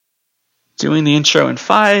Doing the intro in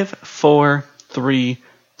 5, 4, 3,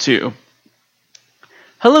 2.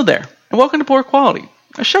 Hello there, and welcome to Poor Quality,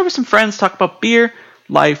 a show where some friends talk about beer,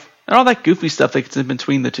 life, and all that goofy stuff that gets in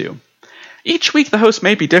between the two. Each week the host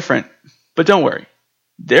may be different, but don't worry,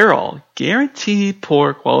 they're all guaranteed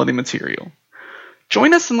poor quality material.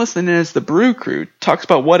 Join us in listening as the Brew Crew talks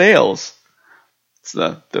about what ails. It's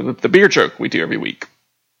the beer joke we do every week.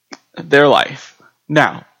 Their life.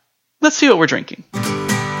 Now, let's see what we're drinking.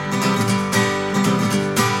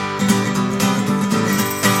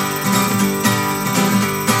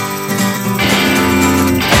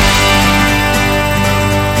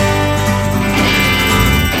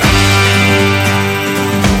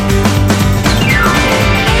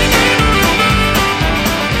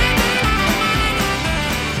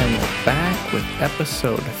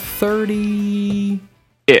 Episode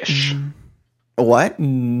 30-ish. What?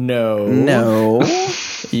 No.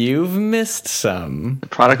 You've missed some. The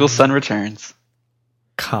Prodigal Son returns.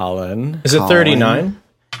 Colin. Is it 39?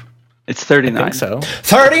 It's 39. I think so.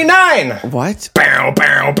 39! What? Bow,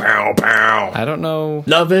 bow, bow, bow. I don't know.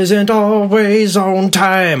 Love isn't always on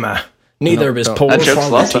time. Neither is poor That joke's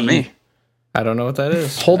lost on me. I don't know what that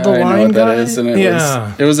is. Hold the I line, know what guy. that is, and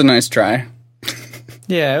it was a nice try.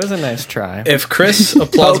 Yeah, it was a nice try. If Chris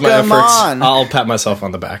applauds my efforts, Pokemon. I'll pat myself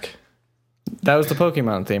on the back. That was the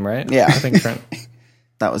Pokemon theme, right? Yeah. I think Trent.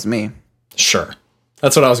 That was me. Sure.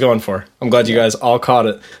 That's what I was going for. I'm glad you guys all caught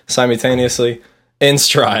it simultaneously in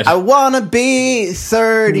stride. I wanna be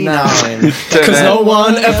 39. Because no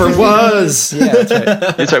one ever was. Yeah, that's right.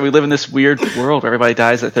 That's right, we live in this weird world where everybody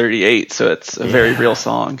dies at 38, so it's a very real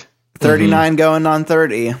song. 39 going on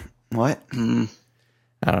 30. What?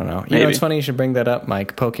 I don't know. You Maybe. know, it's funny you should bring that up,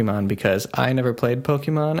 Mike, Pokemon, because I never played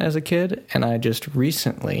Pokemon as a kid, and I just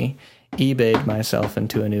recently eBayed myself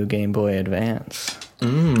into a new Game Boy Advance.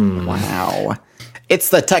 Wow. It's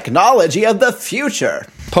the technology of the future.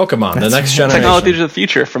 Pokemon, the next generation. Technology to the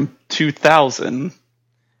future from 2000.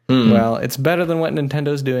 Well, it's better than what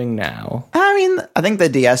Nintendo's doing now. I mean, I think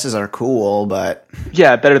the DSs are cool, but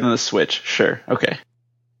Yeah, better than the Switch. Sure. Okay.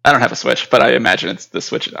 I don't have a Switch, but I imagine it's the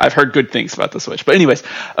Switch. I've heard good things about the Switch. But anyways,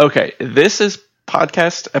 okay. This is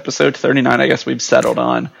podcast episode 39, I guess we've settled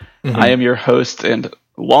on. I am your host and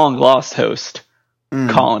long lost host,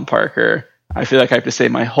 Colin Parker. I feel like I have to say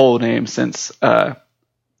my whole name since I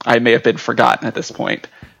may have been forgotten at this point.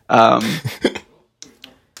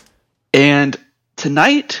 And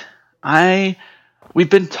tonight, we've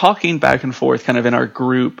been talking back and forth kind of in our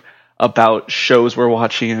group about shows we're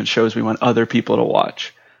watching and shows we want other people to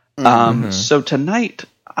watch. So tonight,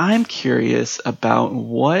 I'm curious about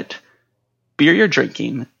what beer you're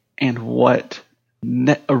drinking and what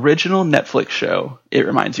original Netflix show it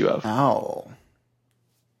reminds you of. oh.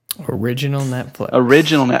 Original Netflix.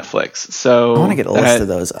 Original Netflix. So I want to get a list of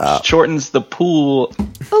those up. shortens the pool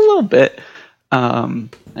a little bit.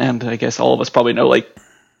 And I guess all of us probably know like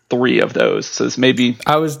 3 of those. So it's maybe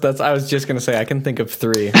I was just gonna say I can think of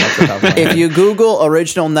 3 off the top of my head. If you Google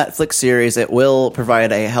original Netflix series, it will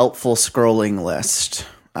provide a helpful scrolling list.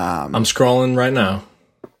 I'm scrolling right now.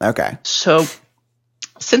 Okay. so.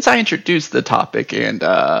 Since I introduced the topic and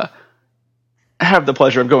have the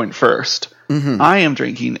pleasure of going first, I am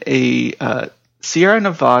drinking a Sierra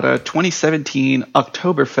Nevada 2017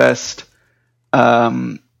 Oktoberfest.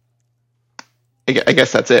 I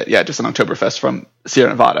guess that's it. Yeah, just an Oktoberfest from Sierra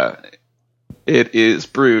Nevada. It is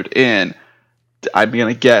brewed in, I'm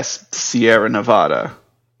going to guess, Sierra Nevada.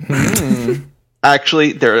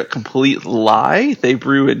 Actually, they're a complete lie. They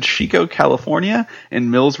brew in Chico, California,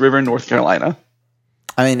 and Mills River, North Carolina.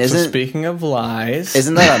 I mean, So speaking of lies,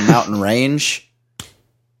 isn't that a mountain range?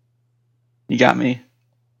 You got me.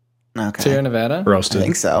 Okay. Sierra Nevada? I Roasted.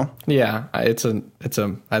 think so. Yeah,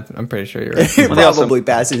 I'm pretty sure you're right. It they also- probably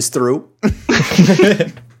passes through.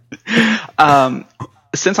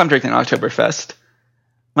 Since I'm drinking Oktoberfest,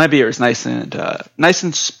 my beer is nice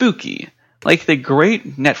and spooky, like the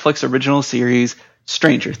great Netflix original series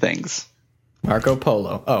Stranger Things. Marco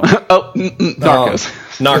Polo. Oh, Narcos.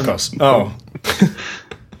 Narcos. Oh.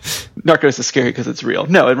 Narcos is scary because it's real.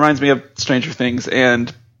 No, it reminds me of Stranger Things,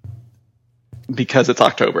 and because it's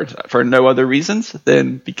October, for no other reasons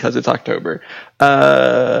than because it's October.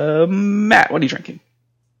 Matt, what are you drinking?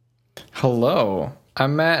 hello.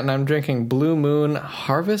 I'm Matt, and I'm drinking Blue Moon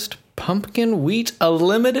Harvest Pumpkin Wheat, a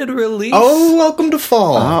limited release. Oh, welcome to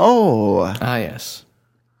fall. Oh. Ah, yes.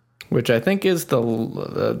 Which I think is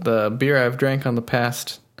the beer I've drank on the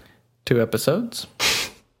past 2 episodes.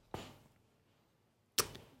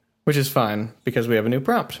 Which is fine, because we have a new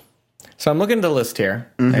prompt. So I'm looking at the list here.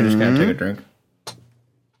 I'm just going to take a drink.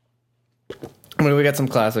 I mean, we got some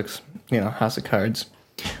classics, House of Cards.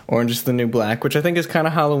 Orange is the New Black, which I think is kind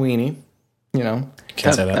of Halloween-y. You know,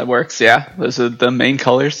 Can't say that. That works, yeah. Those are the main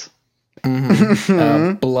colors.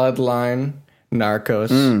 Bloodline,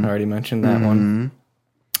 Narcos. I already mentioned that one.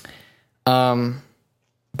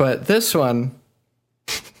 But this one,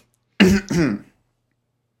 I'm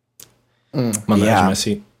on the edge of my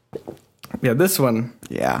seat. yeah, this one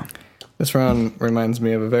reminds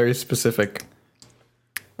me of a very specific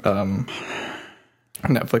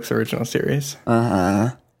Netflix original series.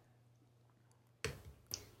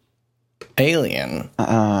 Alien.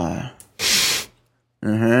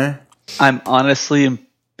 I'm honestly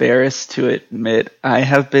embarrassed to admit I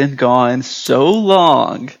have been gone so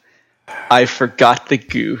long, I forgot the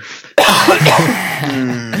goof.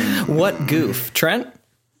 What goof? Trent?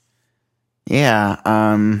 Yeah.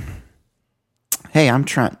 Hey, I'm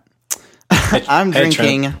Trent. I'm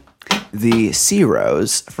drinking the Sea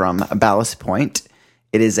Rose from Ballast Point.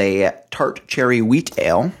 It is a tart cherry wheat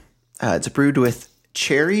ale. It's brewed with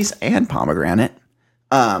cherries and pomegranate.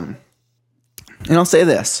 And I'll say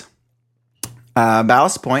this.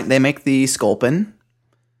 Ballast Point, they make the Sculpin.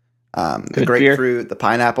 The grapefruit, the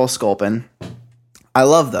pineapple Sculpin. I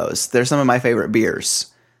love those. They're some of my favorite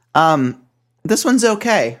beers. This one's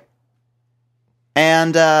okay.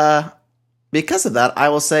 And because of that, I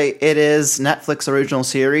will say it is Netflix original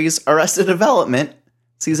series Arrested Development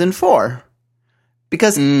Season 4.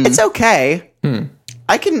 Because it's okay.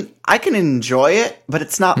 I can enjoy it, but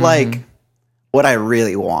it's not like what I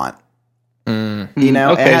really want. You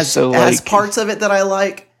know, Okay, it has parts of it that I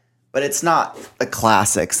like, but it's not the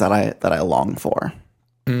classics that I long for.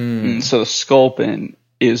 So Sculpin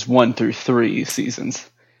is 1 through 3 seasons,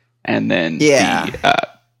 and then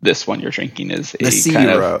this one you're drinking is The Sea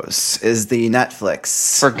Rose is the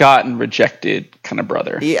Netflix forgotten, rejected kind of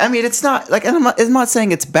brother. Yeah, I mean, it's not like I'm not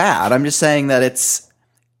saying it's bad. I'm just saying that it's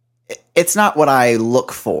not what I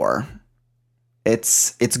look for.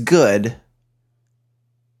 It's good,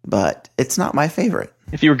 but it's not my favorite.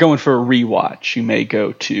 If you were going for a rewatch, you may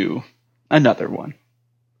go to another one.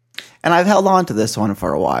 And I've held on to this one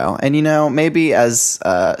for a while. And, you know, maybe as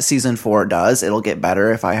season 4 does, it'll get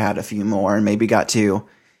better if I had a few more and maybe got to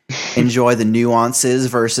enjoy the nuances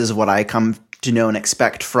versus what I come to know and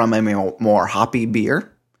expect from a more hoppy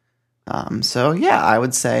beer. So, yeah, I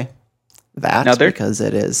would say that because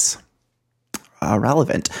it is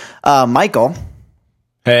relevant. Michael.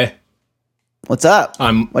 Hey. What's up?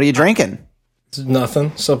 What are you drinking?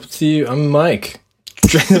 Nothing. It's up to you. I'm Mike.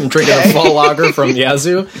 I'm drinking a fall lager from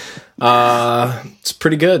Yazoo. It's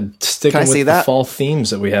pretty good. Sticking with the fall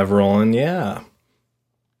themes that we have rolling. Yeah.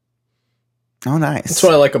 Oh, nice. That's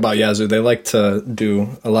what I like about Yazoo. They like to do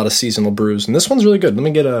a lot of seasonal brews, and this one's really good. Let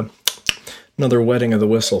me get another wetting of the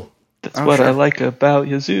whistle. That's what I like about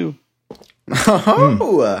Yazoo.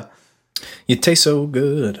 Oh. You taste so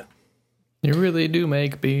good. You really do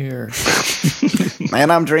make beer.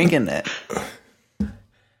 Man, I'm drinking it.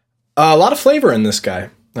 A lot of flavor in this guy.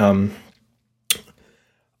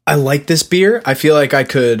 I like this beer. I feel like I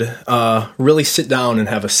could really sit down and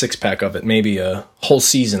have a 6-pack of it, maybe a whole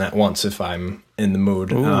season at once if I'm in the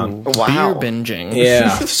mood. Wow. Beer binging.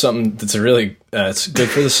 Yeah, something that's really it's good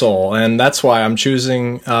for the soul. And that's why I'm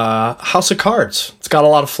choosing House of Cards. It's got a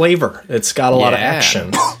lot of flavor. It's got a lot of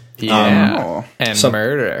action. Yeah.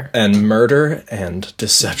 Murder. And murder and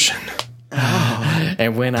deception.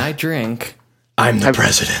 And when I drink... I'm the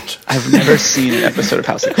president. I've never seen an episode of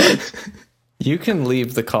House of Cards. You can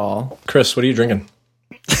leave the call. Chris, what are you drinking?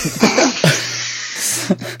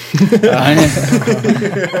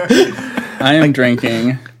 I am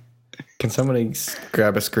drinking. Can somebody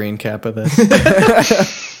grab a screen cap of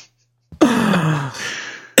this? I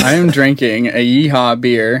am drinking a Yeehaw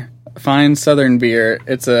beer, fine southern beer.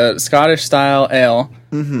 It's a Scottish style ale,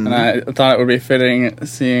 and I thought it would be fitting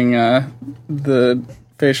seeing the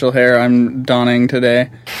facial hair I'm donning today.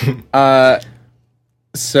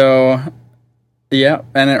 So, yeah,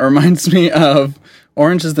 and it reminds me of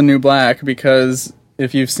Orange is the New Black because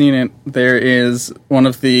if you've seen it, there is one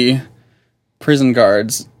of the prison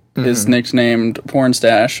guards is nicknamed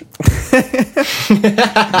Pornstash.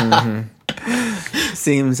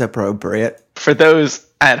 Seems appropriate. For those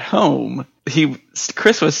at home,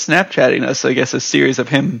 Chris was Snapchatting us, I guess, a series of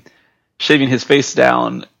him shaving his face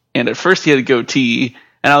down, and at first he had a goatee,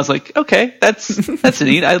 and I was like, okay, that's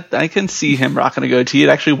neat. I can see him rocking a goatee. It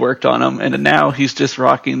actually worked on him, and now he's just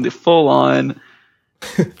rocking the full-on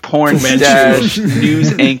porn stash,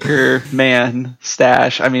 news anchor man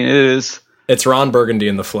stash. I mean, it is... It's Ron Burgundy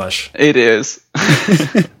in the flesh. It is.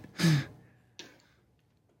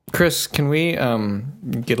 Chris, can we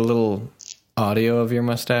get a little audio of your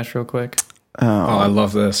mustache real quick? Oh, I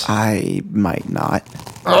love this. I might not.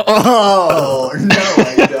 Oh, no,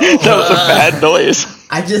 I don't. That was a bad noise.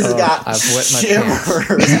 I just got I've wet my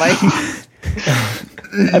shivers.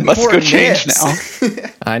 I must go change now.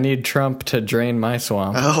 I need Trump to drain my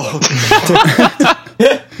swamp.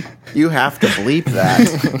 You have to bleep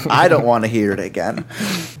that. I don't want to hear it again.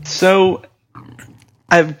 So,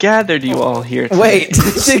 I've gathered you all here today. Wait,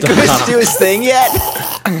 did Chris do his thing yet?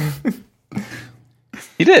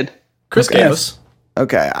 He did. Chris gave us.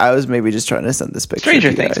 Okay, I was maybe just trying to send this picture. Stranger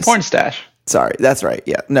to you Things, guys. Porn Stash. Sorry, that's right.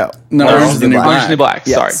 Yeah, no, Orange is the New Black. Orange is the New Black.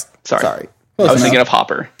 Yes. Sorry. I was thinking of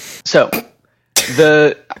Hopper. So,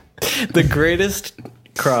 the greatest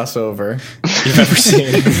crossover you've ever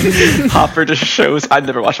seen. Hopper just shows. I've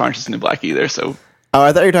never watched Orange is the New Black either, so. Oh,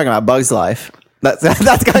 I thought you were talking about Bug's Life. That's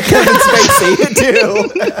got Kevin Spacey too.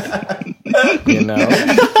 You know,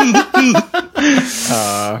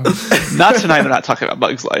 Not tonight. I'm not talking about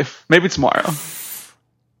Bug's Life. Maybe tomorrow.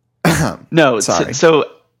 No, Sorry. So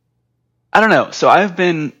I don't know. So I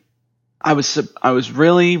was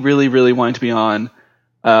really, really, really wanting to be on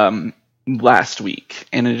last week,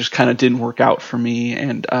 and it just kind of didn't work out for me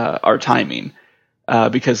and our timing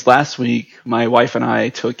because last week my wife and I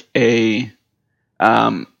took a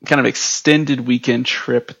kind of extended weekend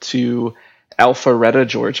trip to Alpharetta,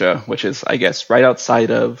 Georgia, which is, I guess, right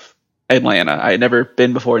outside of Atlanta. I had never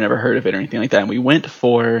been before, never heard of it or anything like that. And we went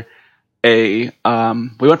for a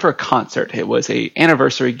concert. It was a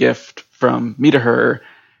anniversary gift from me to her,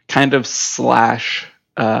 kind of /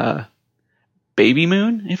 baby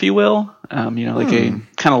moon, if you will. Like a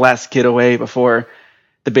kind of last getaway before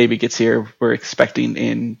the baby gets here. We're expecting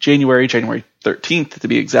in January 13th to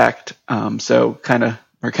be exact. So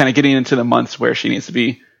we're kind of getting into the months where she needs to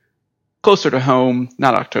be closer to home,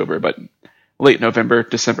 not October, but late November,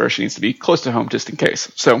 December. She needs to be close to home just in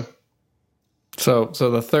case. So the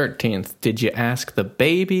 13th, did you ask the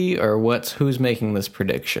baby or who's making this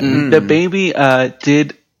prediction? The baby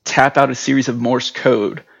did tap out a series of Morse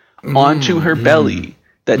code onto her belly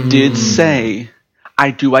that did say,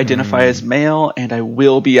 I do identify as male and I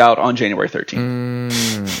will be out on January 13th.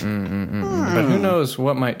 But who knows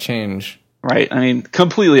what might change. Right? I mean,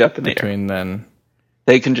 completely up in the air. Between then.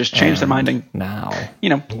 They can just change their mind and now,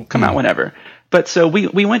 come out whenever. But so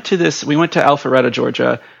we went to Alpharetta,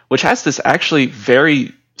 Georgia, which has this actually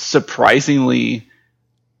very surprisingly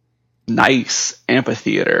nice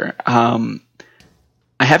amphitheater.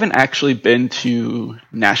 I haven't actually been to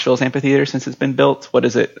Nashville's amphitheater since it's been built. What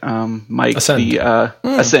is it, Mike? Ascend. The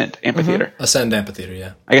Ascent Amphitheater. Ascend Amphitheater,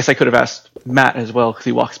 yeah. I guess I could have asked Matt as well because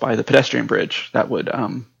he walks by the pedestrian bridge. That would,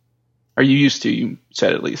 are you used to? You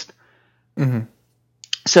said at least. Mm-hmm.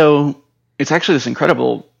 So it's actually this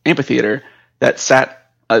incredible amphitheater that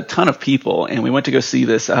sat a ton of people, and we went to go see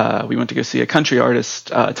this. We went to go see a country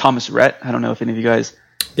artist, Thomas Rhett. I don't know if any of you guys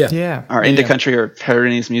are into country or heard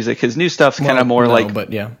any of his music. His new stuff's kind of more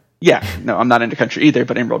but yeah. Yeah, no, I'm not into country either,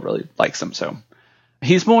 but Emerald really likes him. So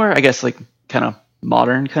he's more, I guess, like kind of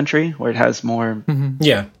modern country where it has more.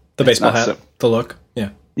 Yeah, the baseball hat, the look.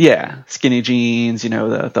 Yeah, skinny jeans,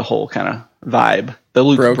 the whole kind of vibe, the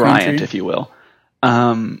Luke Bro Bryant, country. if you will.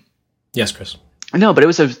 Yes, Chris. No, but it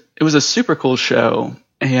was a super cool show.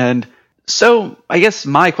 And so I guess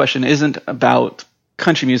my question isn't about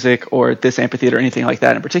country music or this amphitheater or anything like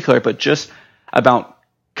that in particular, but just about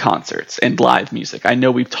concerts and live music. I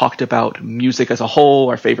know we've talked about music as a whole,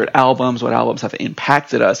 our favorite albums, what albums have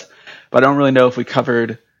impacted us, but I don't really know if we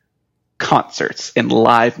covered concerts and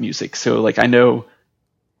live music. So I know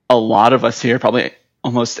a lot of us here, probably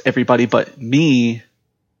almost everybody but me,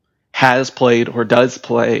 has played or does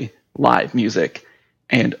play live music,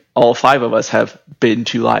 and all 5 of us have been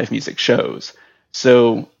to live music shows.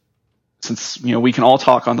 So since we can all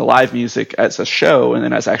talk on the live music as a show and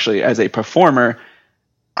then as a performer,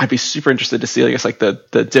 I'd be super interested to see, I guess,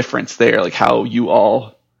 the difference there, how you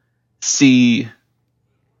all see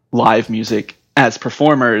live music as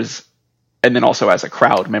performers and then also as a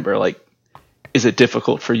crowd member. Is it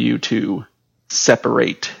difficult for you to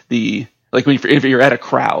separate the if you're at a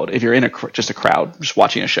crowd, if you're in just a crowd, just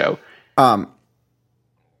watching a show?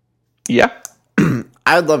 Yeah.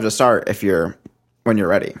 I'd love to start when you're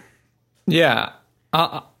ready. Yeah,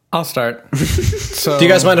 I'll start. So, do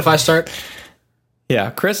you guys mind if I start?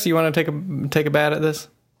 Yeah, Chris, you want to take a bat at this?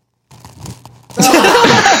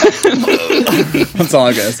 That's all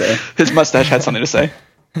I'm gonna say. His mustache had something to say.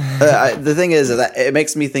 The thing is that it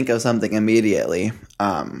makes me think of something immediately,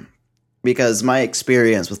 because my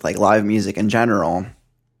experience with live music in general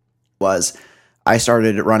was I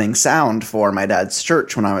started running sound for my dad's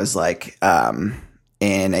church when I was in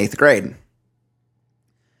 8th grade.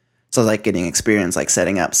 So like getting experience like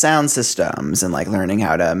setting up sound systems and like learning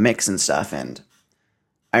how to mix and stuff. And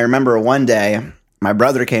I remember one day my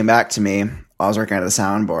brother came back to me while I was working at a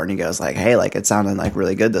soundboard, and he goes like, hey, like it sounded like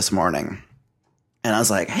really good this morning. And I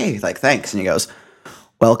was like, hey, like thanks. And he goes,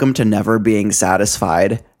 welcome to never being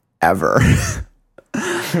satisfied ever.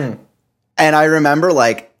 And I remember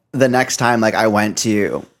like the next time like I went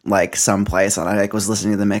to like some place and I like was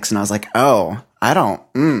listening to the mix and I was like, oh, there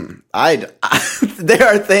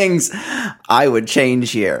are things I would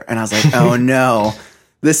change here. And I was like, oh no,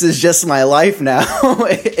 this is just my life now,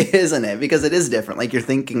 isn't it? Because it is different. Like you're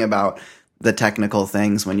thinking about the technical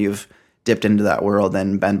things when you've dipped into that world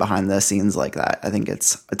and been behind the scenes like that. I think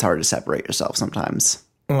it's hard to separate yourself sometimes.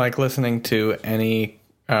 Like listening to any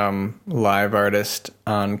live artist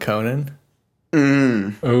on Conan.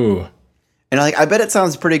 Ooh. And like, I bet it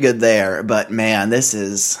sounds pretty good there, but man, this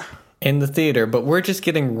is in the theater, but we're just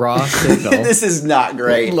getting raw signal. This is not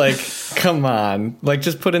great. Like, come on. Like,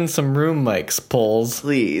 just put in some room mics, Poles.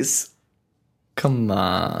 Please. Come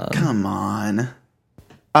on. Come on.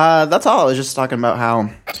 That's all. I was just talking about how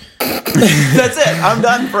that's it. I'm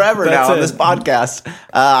done forever now on this podcast.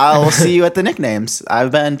 I will see you at the nicknames.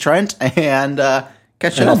 I've been Trent, and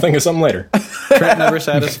catch you. I'll think of something later. Trent never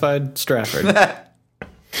satisfied Stratford.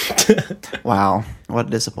 Wow, what a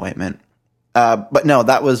disappointment. But no,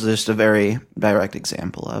 that was just a very direct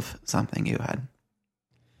example of something you had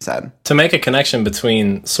said. To make a connection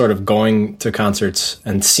between sort of going to concerts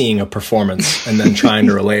and seeing a performance and then trying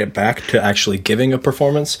to relay it back to actually giving a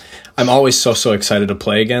performance, I'm always so excited to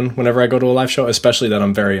play again whenever I go to a live show, especially that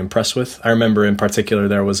I'm very impressed with. I remember in particular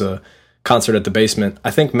there was a concert at the Basement.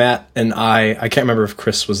 I think Matt and I can't remember if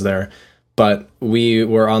Chris was there, but we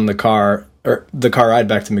were on the car ride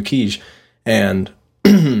back to McKeej, and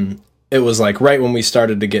it was like right when we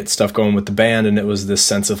started to get stuff going with the band, and it was this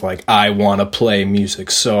sense of like, I want to play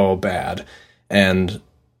music so bad. And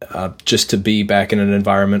just to be back in an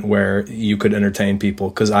environment where you could entertain people,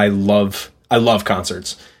 because I love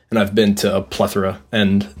concerts, and I've been to a plethora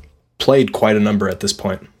and played quite a number at this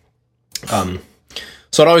point.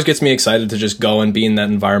 So it always gets me excited to just go and be in that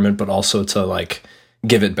environment, but also to like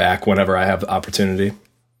give it back whenever I have the opportunity.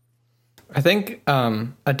 I think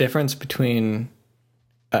a difference and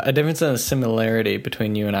a similarity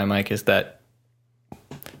between you and I, Mike, is that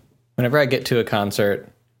whenever I get to a concert,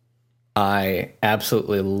 I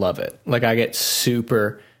absolutely love it. Like I get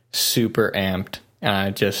super, super amped,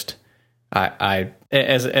 and I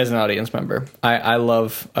as an audience member, I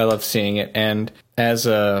love seeing it. And as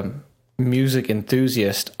a music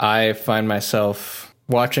enthusiast, I find myself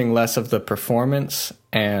watching less of the performance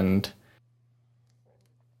and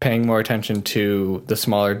paying more attention to the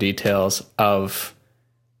smaller details of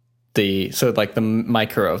the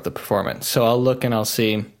micro of the performance. So I'll look and I'll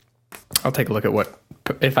take a look at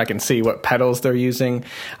if I can see what pedals they're using.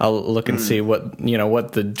 I'll look and see what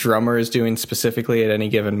the drummer is doing specifically at any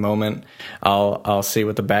given moment. I'll see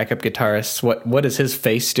what the backup guitarist, what is his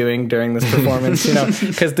face doing during this performance,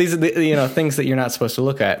 because these are the, things that you're not supposed to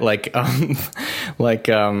look at, like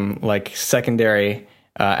secondary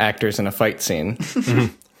actors in a fight scene.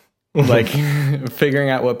 Like figuring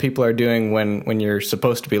out what people are doing when you're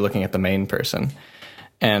supposed to be looking at the main person.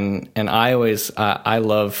 And I always I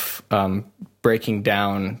love breaking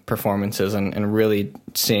down performances and really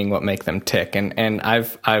seeing what make them tick. And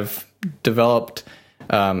I've developed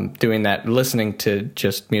doing that, listening to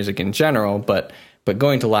just music in general, but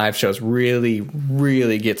going to live shows really,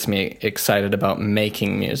 really gets me excited about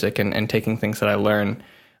making music and taking things that I learn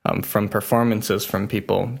from performances from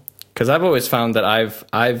people. Because I've always found that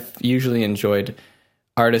I've usually enjoyed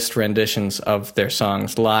artist renditions of their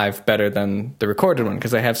songs live better than the recorded one,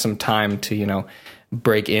 because I have some time to,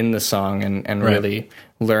 break in the song and right. really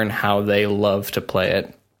learn how they love to play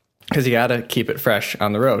it. Because you got to keep it fresh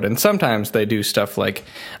on the road. And sometimes they do stuff like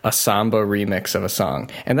a samba remix of a song,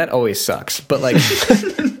 and that always sucks. But like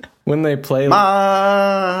when they play...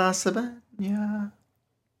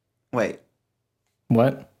 Wait.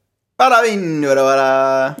 What?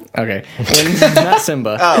 Okay. Not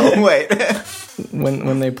Simba. Oh, wait.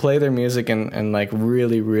 when they play their music and like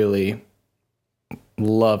really, really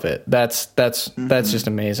love it, that's just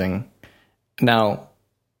amazing. Now,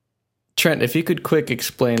 Trent, if you could quick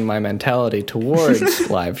explain my mentality towards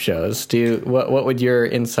live shows, what would your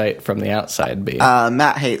insight from the outside be?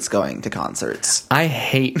 Matt hates going to concerts. I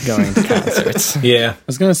hate going to concerts. Yeah. I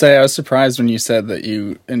was going to say, I was surprised when you said that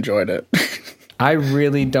you enjoyed it. I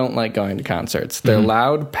really don't like going to concerts. They're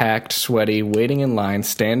loud, packed, sweaty, waiting in line,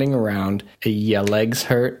 standing around, your legs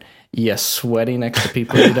hurt, you're sweaty next to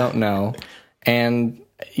people you don't know. And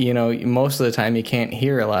most of the time you can't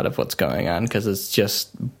hear a lot of what's going on because it's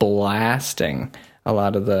just blasting a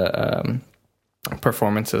lot of the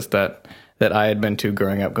performances that I had been to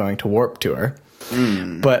growing up going to Warped Tour.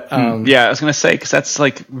 But yeah, I was gonna say, because that's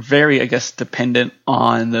like very, I guess, dependent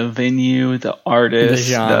on the venue, the artist,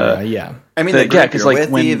 the genre. Yeah, I mean, because like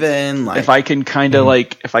when if I can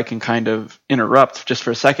kind of interrupt just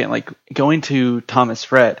for a second, like going to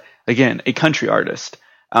Thomas Rhett, again, a country artist,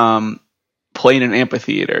 playing an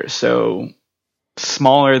amphitheater, so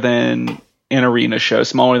smaller than an arena show,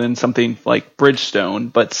 smaller than something like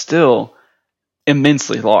Bridgestone, but still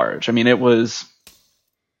immensely large. I mean, it was.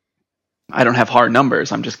 I don't have hard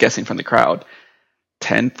numbers. I'm just guessing from the crowd.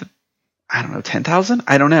 10,000?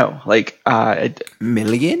 I don't know. Like,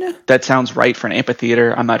 million? That sounds right for an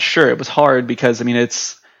amphitheater. I'm not sure. It was hard because, I mean,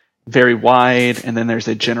 it's very wide, and then there's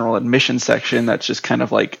a general admission section that's just kind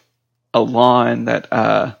of like a lawn that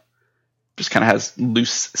just kind of has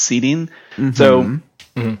loose seating. Mm-hmm. So,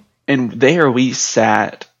 and there we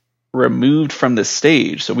sat removed from the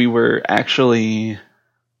stage. So we were actually...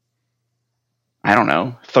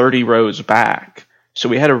 30 rows back. So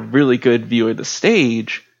we had a really good view of the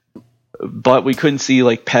stage, but we couldn't see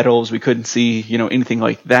like pedals. We couldn't see, anything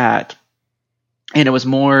like that. And it was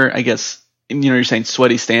more, I guess, you're saying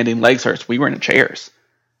sweaty standing, legs hurts. We were in chairs.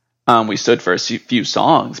 We stood for a few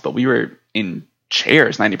songs, but we were in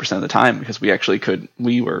chairs 90% of the time because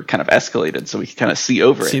we were kind of escalated so we could kind of see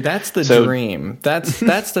over it. See, that's the dream. That's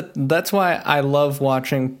why I love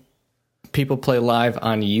watching people play live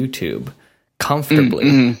on YouTube.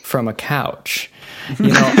 Comfortably from a couch,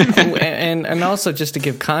 and also just to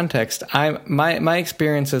give context, my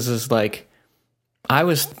experiences is like I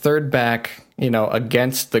was third back,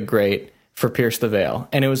 against the great for Pierce the Veil,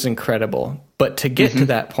 and it was incredible. But to get to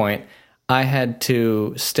that point, I had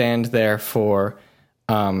to stand there for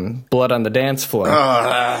Blood on the Dance Floor.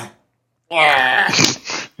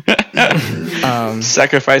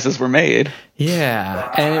 Sacrifices were made.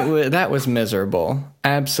 Yeah, and that was miserable.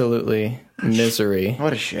 Absolutely misery.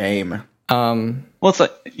 What a shame. Well,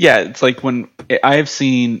 it's like when I have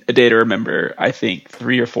seen A Day to Remember, I think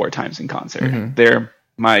 3 or 4 times in concert. They're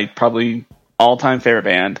my probably all-time favorite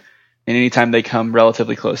band, and anytime they come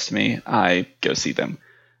relatively close to me, I go see them.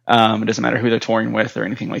 It doesn't matter who they're touring with or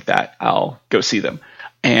anything like that. I'll go see them.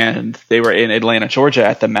 And they were in Atlanta, Georgia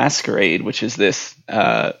at the Masquerade, which is this,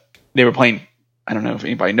 they were playing, I don't know if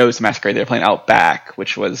anybody knows the Masquerade, they were playing Out Back,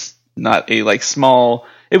 which was not a like small,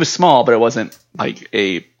 it was small, but it wasn't like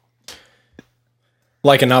an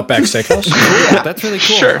Outback Steakhouse. Yeah, that's really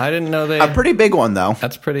cool. Sure. I didn't know a pretty big one though.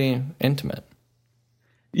 That's pretty intimate.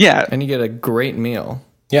 Yeah, and you get a great meal.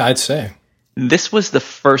 Yeah, I'd say this was the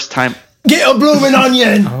first time. Get a blooming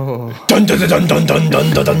onion. Oh. Dun dun dun dun dun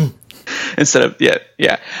dun dun dun. Instead of yeah.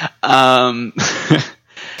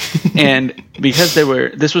 And because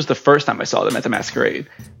this was the first time I saw them at the Masquerade.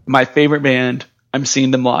 My favorite band. I'm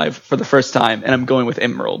seeing them live for the first time, and I'm going with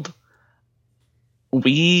Emerald.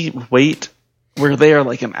 We're there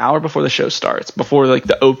like an hour before the show starts, before like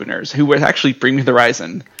the openers, who were actually Bring Me the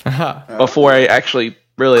Horizon. Before I actually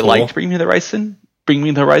really liked Bring Me the Horizon. Bring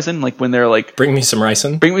Me the Horizon, like when they're like, Bring me some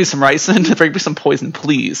ricin. Bring me some ricin. Bring me some poison,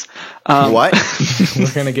 please. What?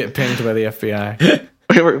 We're gonna get pinged by the FBI.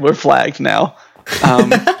 We're flagged now.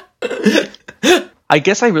 I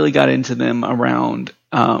guess I really got into them around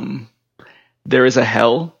There Is a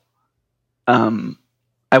Hell.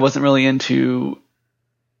 I wasn't really into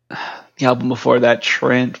the album before that,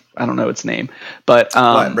 Trent. I don't know its name, but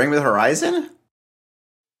what? Bring Me the Horizon.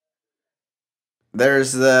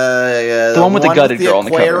 There's the one with the gutted girl on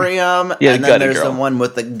the cover. Aquarium, yeah, and then there's the one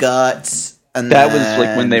with the guts. And that was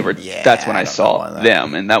like when they were. That's when I saw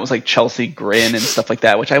them, and that was like Chelsea Grin and stuff like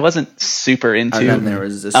that, which I wasn't super into. And then there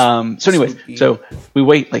was this. So anyways, so we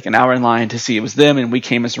wait like an hour in line to see it was them, and We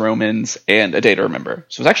Came as Romans and A Day to Remember.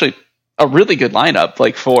 So it was actually a really good lineup,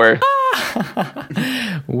 like for.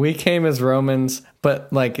 We Came as Romans,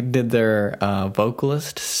 but like, did their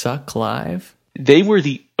vocalist suck live? They were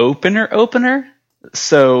the opener,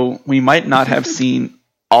 so we might not have seen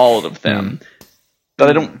all of them.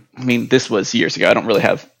 But this was years ago. I don't really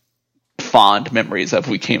have fond memories of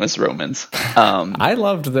We Came as Romans. I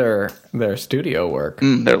loved their studio work.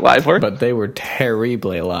 Their live work? But they were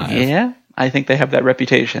terribly live. Yeah, I think they have that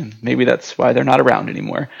reputation. Maybe that's why they're not around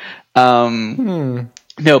anymore.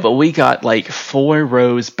 No, but we got like 4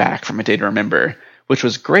 rows back from A Day to Remember, which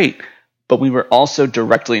was great. But we were also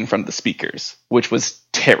directly in front of the speakers, which was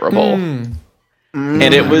terrible. And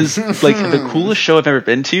it was like the coolest show I've ever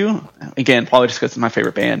been to. Again, probably just because it's my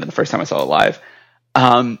favorite band and the first time I saw it live.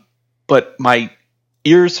 But my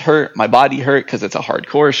ears hurt, my body hurt because it's a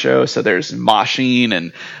hardcore show. So there's moshing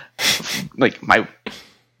and like my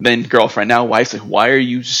then girlfriend, now wife's like, why are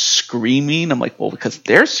you screaming? I'm like, well, because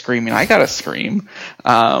they're screaming. I gotta scream.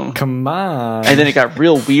 Come on. And then it got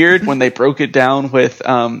real weird when they broke it down with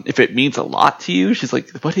if it means a lot to you. She's like,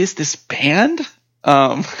 what is this band?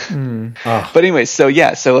 But anyway, so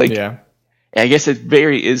yeah, so like, I guess it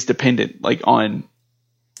is dependent like on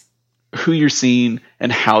who you're seeing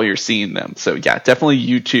and how you're seeing them. So yeah, definitely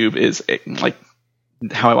YouTube is like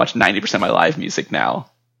how I watch 90% of my live music now.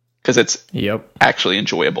 Because it's actually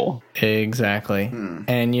enjoyable. Exactly.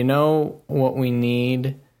 And you know what we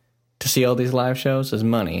need to see all these live shows is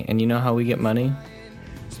money. And you know how we get money?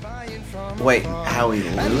 Wait, how we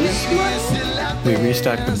lose? We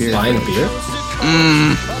restock the beer. Buying beer?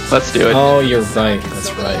 Let's do it. Oh, you're right.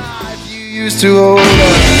 That's right. Used to hold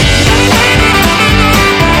on.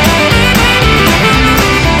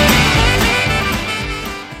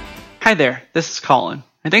 Hi there, this is Colin,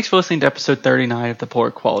 and thanks for listening to episode 39 of the Poor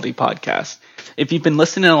Quality Podcast. If you've been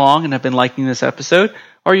listening along and have been liking this episode,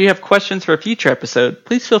 or you have questions for a future episode,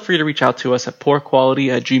 please feel free to reach out to us at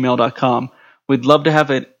poorquality@gmail.com. We'd love to have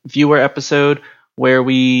a viewer episode where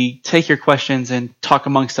we take your questions and talk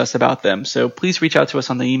amongst us about them. So please reach out to us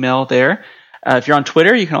on the email there. If you're on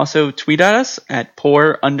Twitter, you can also tweet at us at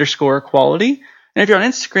poor_quality. And if you're on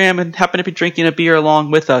Instagram and happen to be drinking a beer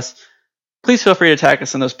along with us, please feel free to tag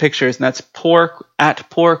us in those pictures, and that's at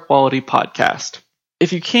Poor Quality Podcast.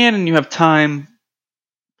 If you can and you have time,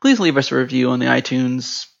 please leave us a review on the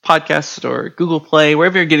iTunes podcast or Google Play,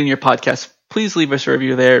 wherever you're getting your podcast. Please leave us a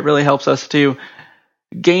review there. It really helps us to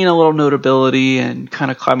gain a little notability and kind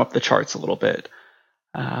of climb up the charts a little bit.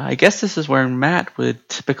 I guess this is where Matt would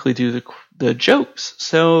typically do the jokes,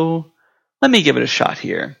 so let me give it a shot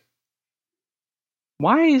here.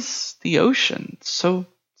 Why is the ocean so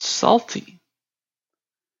salty?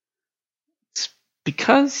 It's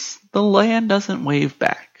because the land doesn't wave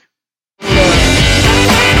back.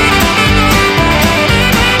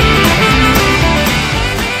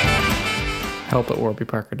 Help at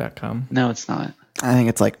warbyparker.com. No, it's not. I think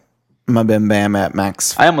it's like mabimbam at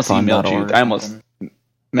max. I almost emailed you. I almost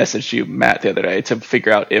messaged you, Matt, the other day to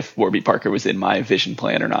figure out if Warby Parker was in my vision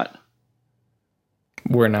plan or not.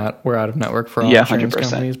 We're not. We're out of network for all insurance 100%.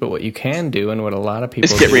 companies. But what you can do, and what a lot of people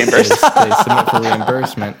Is get do, reimbursed. is they submit for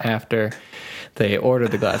reimbursement after they order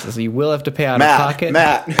the glasses. You will have to pay out of pocket.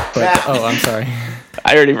 Matt. Oh, I'm sorry.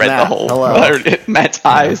 I already read Matt, the whole. hello. Matt's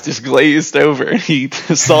eyes just glazed over. He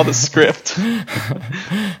saw the script.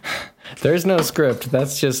 There's no script.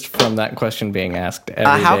 That's just from that question being asked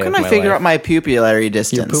every How day can of I my figure life. out my pupillary Your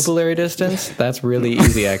distance? pupillary distance? That's really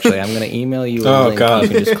easy, actually. I'm going to email you a Oh, link. God. You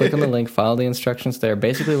can just click on the link, follow the instructions there.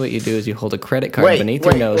 Basically, what you do is you hold a credit card beneath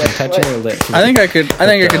your nose and touching your lips. I think I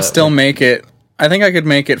could still make it. I think I could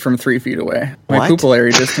make it from 3 feet away. My What?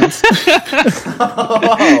 pupillary distance.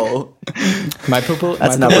 Oh, My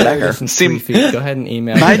That's my not what I pupillary heard. distance 3 feet. Go ahead and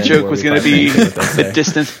email My me. joke was going to be See what they the say.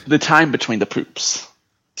 distance, the time between the poops.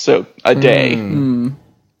 So a day, The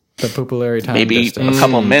pupillary time maybe distance. a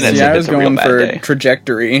couple minutes. Yeah, if I was it's a real going bad for day.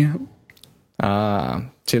 trajectory.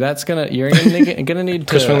 See, that's you're gonna need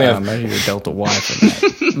Chris, we only to have- measure your delta Y for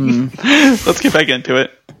that. Let's get back into it.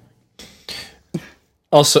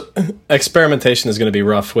 Also, experimentation is going to be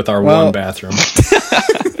rough with our Well- one bathroom.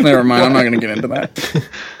 Never mind. I'm not going to get into that.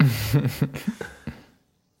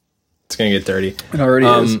 It's going to get dirty. It already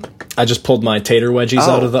is. I just pulled my tater wedgies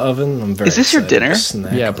out of the oven. I'm very Is this your excited to dinner?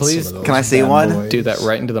 snack Yeah, with please. some of those Can I see bad one? boys. Do that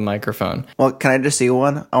right into the microphone. well, can I just see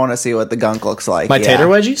one? I want to see what the gunk looks like. My Yeah. tater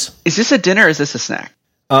wedgies? Is this a dinner or is this a snack?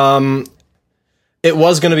 It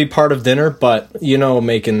was going to be part of dinner, but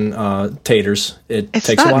making taters, it It's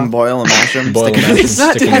takes a not while. Boil and mash them. Boil stick them them in. in. It's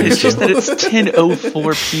not Sticking that. in It's the just that it's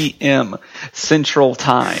 10:04 p.m. Central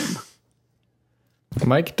Time.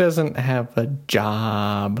 Mike doesn't have a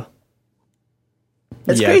job.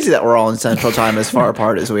 It's Yet. crazy that we're all in Central Time as far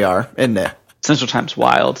apart as we are, isn't it? Central Time's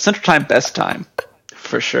wild. Central Time, best time,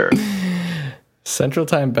 for sure. Central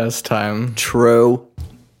Time, best time. True.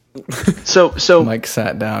 So Mike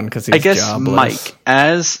sat down because he's I guess jobless. Mike,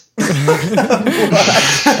 as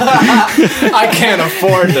I can't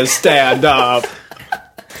afford to stand up.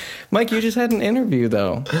 Mike, you just had an interview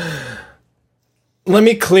though. Let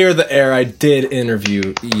me clear the air. I did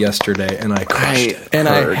interview yesterday, and I crushed it. And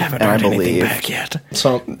I Heard, haven't and I heard anything believe. back yet.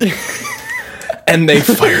 So, and they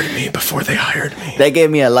fired me before they hired me. They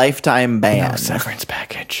gave me a lifetime ban. Severance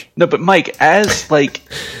package. no, but Mike, as like,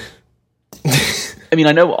 I mean,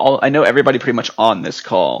 I know everybody pretty much on this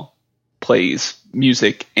call plays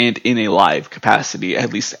music and in a live capacity,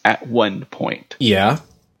 at least at one point. Yeah.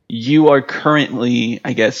 You are currently,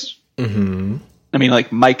 I guess, I mean,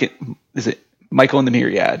 like Mike, is it Michael and the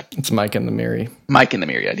Myriad? It's Mike and the Myri. Mike and the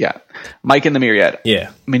Myriad, yeah. Mike and the Myriad. Yeah.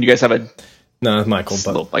 I mean, you guys have a No, it's Michael,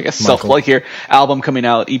 but little, I guess, Michael. self-plug here. Album coming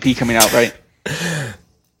out, EP coming out, right?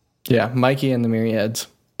 Yeah, Mikey and the Myriads.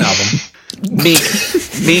 album.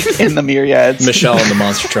 Meek and the Myriads. Michelle and the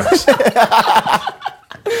Monster Trucks.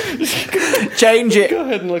 Change it. Go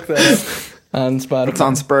ahead and look that up on Spotify. It's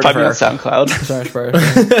on Find me on Spotify. SoundCloud. Sorry,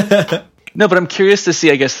 Spotify. No, but I'm curious to see,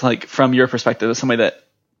 I guess, like from your perspective, as somebody that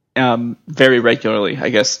very regularly, I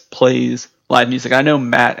guess, plays live music. I know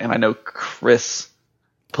Matt and I know Chris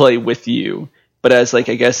play with you, but as like,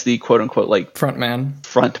 I guess, the quote unquote like front man,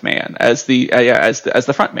 as the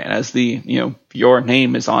front man, as the, you know, your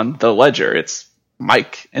name is on the ledger. It's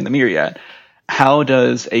Mike and the Myriad. How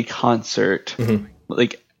does a concert,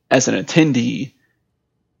 like as an attendee,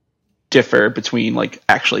 differ between like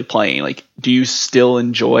actually playing? Like, do you still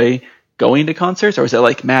enjoy going to concerts, or is it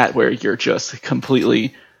like Matt where you're just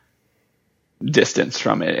completely distanced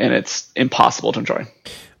from it and it's impossible to enjoy?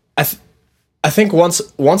 I think once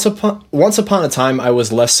upon a time I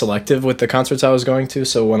was less selective with the concerts I was going to.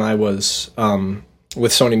 So when I was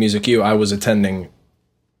with Sony Music U, I was attending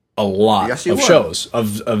a lot Yes, you of were. shows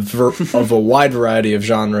of a wide variety of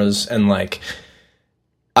genres, and like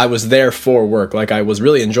I was there for work. Like I was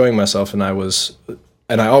really enjoying myself, and I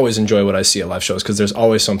always enjoy what I see at live shows because there's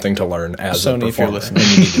always something to learn as Sony, a if you're performer, listening.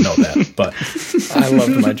 and you need to know that. But I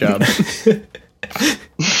loved my job.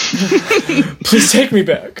 please take me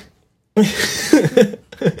back.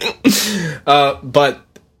 But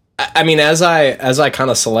I mean, as I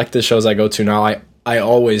kind of select the shows I go to now, I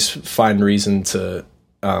always find reason to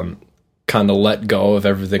kind of let go of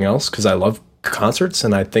everything else because I love concerts,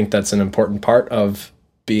 and I think that's an important part of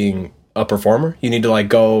being a performer. You need to like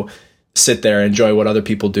go sit there, enjoy what other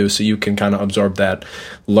people do, so you can kind of absorb that,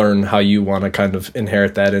 learn how you want to kind of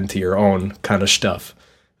inherit that into your own kind of stuff.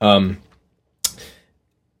 And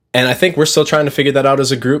I think we're still trying to figure that out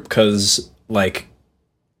as a group because, like,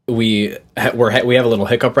 we have a little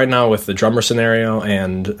hiccup right now with the drummer scenario,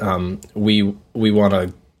 and we want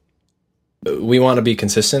to be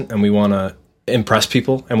consistent, and we want to impress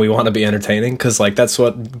people, and we want to be entertaining because, like, that's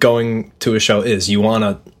what going to a show is. You want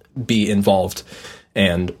to be involved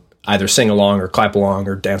and either sing along or clap along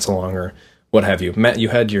or dance along or what have you. Matt, you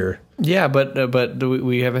had your Yeah, but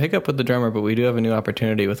we have a hiccup with the drummer, but we do have a new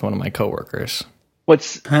opportunity with one of my coworkers,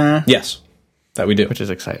 What's yes, that we do. which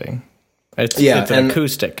is exciting. It's Yeah, an and-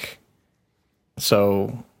 acoustic,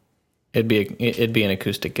 so it'd be an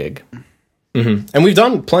acoustic gig. And we've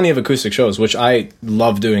done plenty of acoustic shows, which I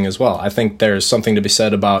love doing as well. I think there's something to be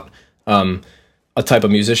said about a type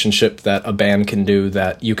of musicianship that a band can do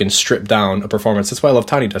that you can strip down a performance. That's why I love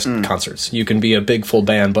Tiny Desk concerts. You can be a big full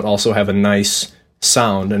band, but also have a nice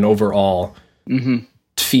sound and overall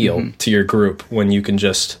feel to your group when you can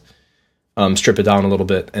just strip it down a little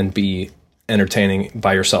bit and be entertaining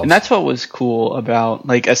by yourself. And that's what was cool about,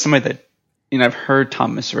 like, as somebody that, you know, I've heard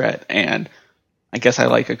Thomas Rhett, and I guess I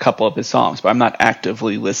like a couple of his songs, but I'm not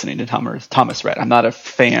actively listening to Thomas Rhett. I'm not a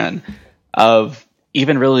fan of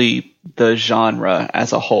even really the genre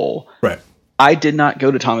as a whole. Right. I did not go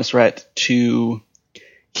to Thomas Rhett to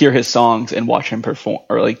hear his songs and watch him perform,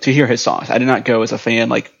 or like to hear his songs. I did not go as a fan,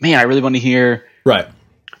 like, man, I really want to hear Right.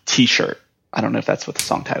 T-shirt. I don't know if that's what the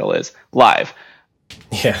song title is. Live.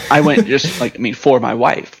 Yeah. I went just like, I mean, for my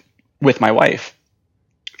wife, with my wife,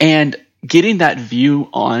 and getting that view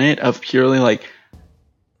on it of purely like,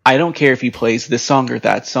 I don't care if he plays this song or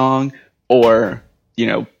that song or, you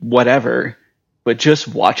know, whatever, but just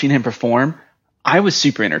watching him perform, I was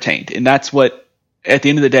super entertained. And that's what, at the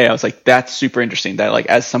end of the day, I was like, that's super interesting that, like,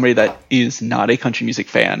 as somebody that is not a country music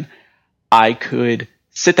fan, I could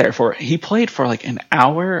sit there he played for like an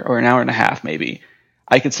hour or an hour and a half, maybe.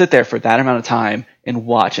 I could sit there for that amount of time and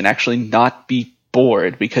watch and actually not be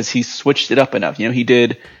bored because he switched it up enough. You know, he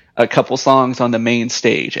did a couple songs on the main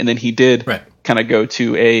stage, and then he did kind of go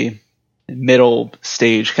to a middle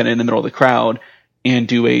stage, kind of in the middle of the crowd, and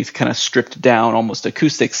do a kind of stripped down, almost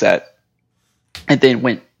acoustic set, and then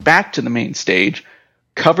went back to the main stage,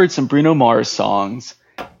 covered some Bruno Mars songs,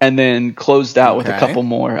 and then closed out with a couple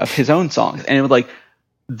more of his own songs. And it was like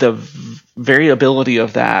the variability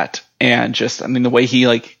of that, and just, I mean, the way he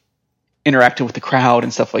like interacted with the crowd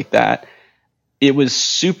and stuff like that, it was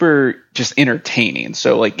super just entertaining.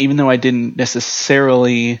 So like, even though I didn't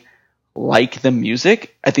necessarily like the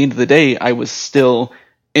music, at the end of the day, I was still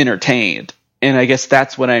entertained. And I guess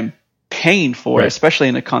that's what I'm paying for, especially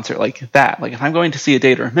in a concert like that. Like, if I'm going to see A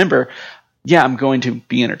Day to Remember, yeah, I'm going to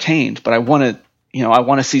be entertained, but I want to I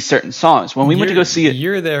want to see certain songs. When we went to go see it,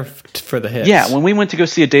 you're there for the hits. Yeah, when we went to go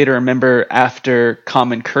see A Day to Remember after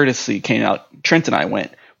Common Courtesy came out, Trent and I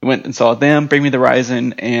went. We went and saw them, Bring Me the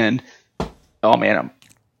Horizon, and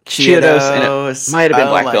Cheetos, and it might have been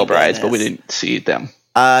Black Veil Brides, but we didn't see them.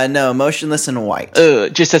 No, Motionless in White.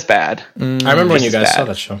 Just as bad. I remember when you guys saw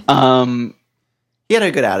that show. He had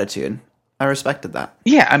a good attitude. I respected that.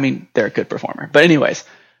 Yeah, I mean, they're a good performer. But anyways,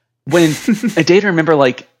 when A Day to Remember,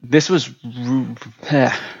 like, this was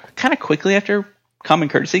kind of quickly after Common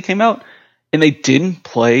Courtesy came out, and they didn't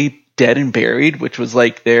play Dead and Buried, which was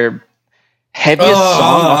like their heaviest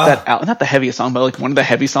song off that album. Not the heaviest song, but like one of the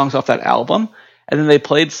heavy songs off that album. And then they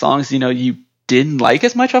played songs, you didn't like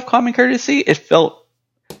as much off Common Courtesy. It felt,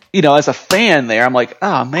 as a fan there, I'm like,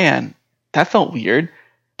 oh man, that felt weird.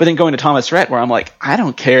 But then going to Thomas Rhett, where I'm like, I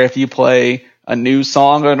don't care if you play a new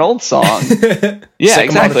song or an old song. Yeah,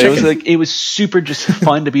 exactly. It was super just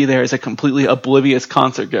fun to be there as a completely oblivious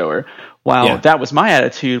concert goer. Wow, that was my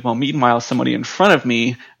attitude. While meanwhile, somebody in front of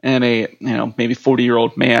me and a maybe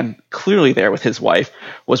 40-year-old man, clearly there with his wife,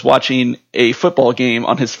 was watching a football game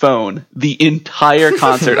on his phone the entire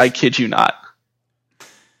concert. I kid you not.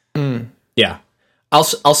 Yeah, I'll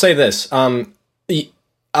say this.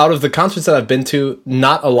 Out of the concerts that I've been to,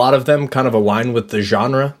 not a lot of them kind of align with the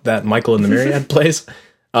genre that Michael and the Myriad plays.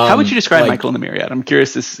 How would you describe Michael and the Myriad? I'm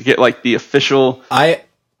curious to get like the official. I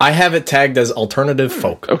have it tagged as alternative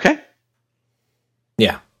folk. Okay.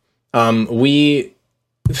 Yeah. I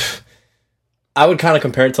would kind of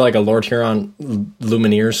compare it to like a Lord Huron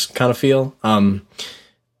Lumineers kind of feel.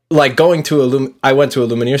 Like I went to a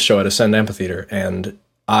Lumineers show at Ascend Amphitheater, and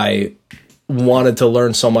I wanted to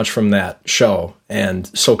learn so much from that show and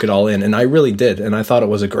soak it all in, and I really did, and I thought it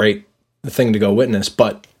was a great thing to go witness.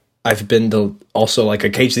 But I've been to also like a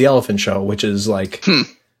Cage the Elephant show, which is like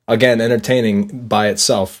again entertaining by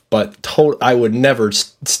itself, but I would never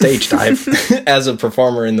stage dive as a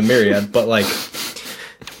performer in the Myriad. But like,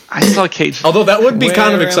 I saw Cage, although that would be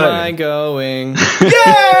kind of exciting. Where am I going?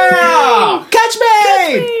 Yeah, catch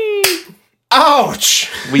me!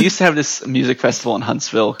 Ouch! We used to have this music festival in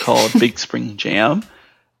Huntsville called Big Spring Jam,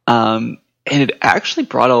 and it actually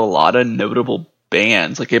brought a lot of notable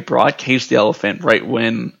bands. Like, it brought Cage the Elephant right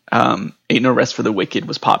when Ain't No Rest for the Wicked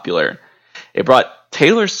was popular. It brought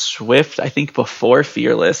Taylor Swift, I think, before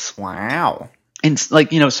Fearless. Wow. And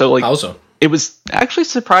like, so like, also, it was actually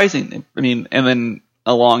surprising. I mean, and then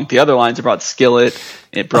along the other lines, it brought Skillet,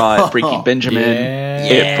 it brought Breaking Benjamin,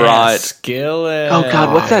 it brought Skillet. Oh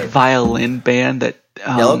God, what's that violin band that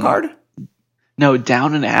Yellow Card? No,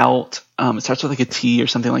 Down and Out. It starts with like a T or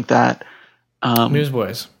something like that.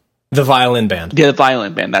 Newsboys. the violin band. Yeah, the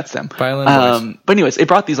violin band. That's them. Violin boys. But anyways, it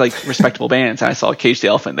brought these like respectable bands, and I saw Cage the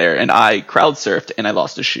Elephant there, and I crowd surfed, and I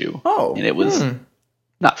lost a shoe. Oh, and it was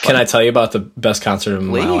not fun. Can I tell you about the best concert of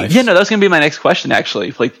my life? Yeah, no, that's gonna be my next question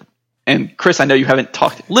actually. Like, and Chris, I know you haven't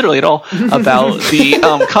talked literally at all about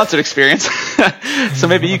the concert experience, so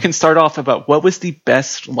maybe you can start off about what was the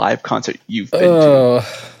best live concert you've been to.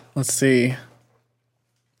 Let's see.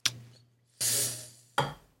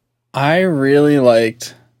 I really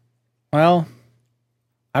liked. Well,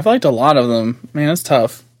 I've liked a lot of them. Man, it's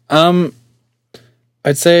tough. I'd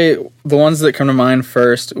say the ones that come to mind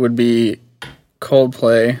first would be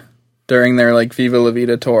Coldplay during their like Viva La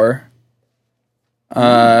Vida tour.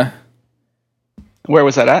 Where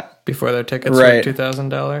was that at? Before their tickets Right. were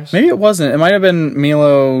 $2,000. Maybe it wasn't. It might have been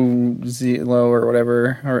Milo Zelo or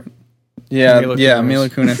whatever. Or Mila Kunis. Mila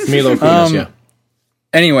Kunis. Milo Kunis, yeah.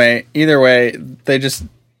 Anyway, either way, they just.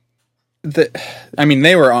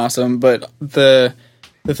 They were awesome, but the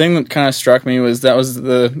thing that kind of struck me was that was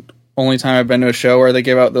the only time I've been to a show where they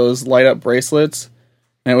give out those light up bracelets,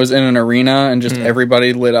 and it was in an arena, and just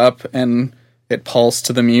everybody lit up, and it pulsed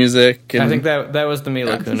to the music. And I think that was the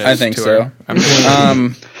Mila Kunis I think tour. so.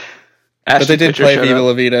 But they did play Viva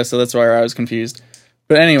La Vida, so that's why I was confused.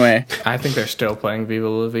 But anyway, I think they're still playing Viva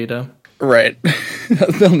La Vida. right?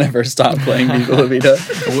 They'll never stop playing Viva La Vida.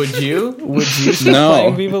 Would you? Would you stop No,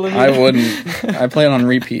 playing Viva La Vida? I wouldn't. I play it on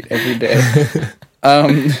repeat every day.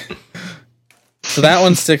 So that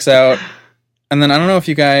one sticks out. And then I don't know if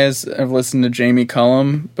you guys have listened to Jamie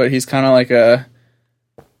Cullum, but he's kind of like a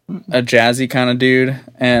jazzy kind of dude,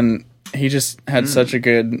 and he just had such a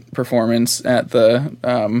good performance at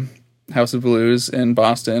the House of Blues in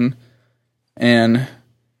Boston, and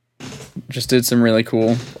just did some really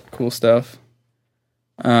cool stuff.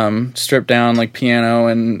 Stripped down like piano,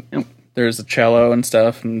 and there's a cello and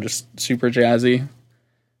stuff, and just super jazzy.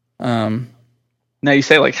 Now you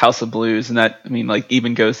say like House of Blues, and that, I mean, like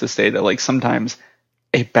even goes to say that like sometimes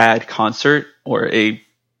a bad concert or a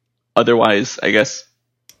otherwise, I guess,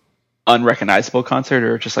 unrecognizable concert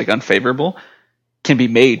or just like unfavorable can be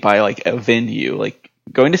made by like a venue. Like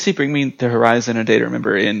going to see Bring Me the Horizon A Day to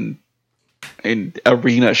Remember in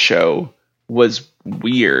arena show was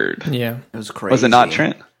weird. Yeah. It was crazy. Was it not,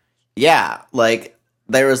 Trent? Yeah, like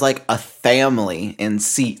there was like a family in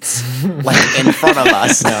seats like in front of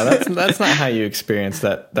us. No, that's not how you experience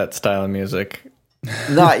that style of music.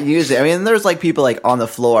 Not usually. I mean, there's like people like on the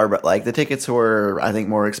floor, but like the tickets were, I think,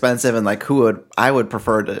 more expensive. And like, I would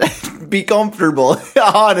prefer to be comfortable.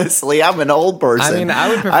 Honestly, I'm an old person. I mean, I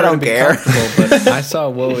would prefer I don't to be care. comfortable, but I saw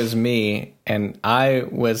Woe Is Me, and I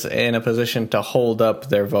was in a position to hold up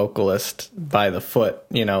their vocalist by the foot,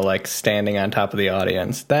 like standing on top of the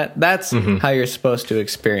audience. That's how you're supposed to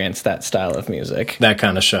experience that style of music. That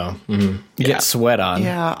kind of show. Mm-hmm. You get sweat on.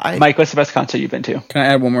 Yeah, Mike, what's the best concert you've been to? Can I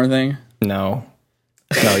add one more thing? No,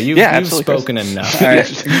 you've absolutely, spoken enough. All right.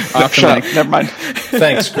 Shut up. Never mind.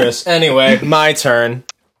 Thanks, Chris. Anyway, my turn.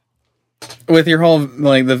 With your whole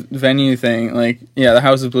like the venue thing, like the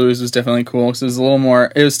House of Blues was definitely cool because it was a little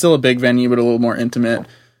more. It was still a big venue, but a little more intimate.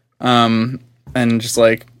 And just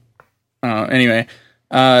like, anyway,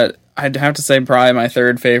 I'd have to say probably my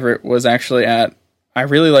third favorite was actually I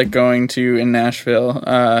really like going to in Nashville.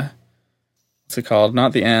 What's it called?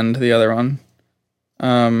 Not the End, the other one.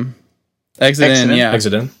 Exit In, yeah.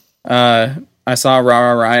 Exit In. I saw Rah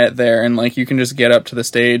Rah Riot there, and like you can just get up to the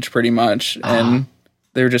stage pretty much, and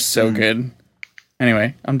they were just so good.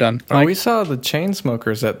 Anyway, I'm done. Oh, we saw the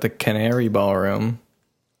Chainsmokers at the Canary Ballroom.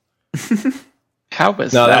 How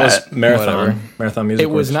was No, that was Whatever. Marathon Music. It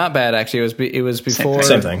was Works. not bad actually. It was before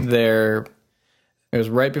Same thing. It was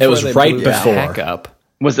right before. was they right blew the before. heck up.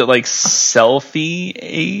 Was it like selfie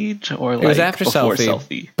age or like It was after before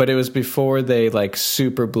selfie, but it was before they like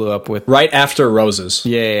super blew up with. Right after Roses.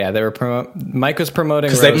 Yeah. They were Mike was promoting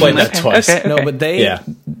Because they played that Okay, twice. okay. No, but they. Yeah.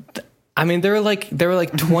 I mean, there were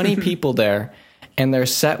like 20 people there, and their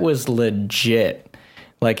set was legit.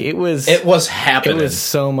 Like it was. It was It happening. was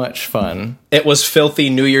so much fun. It was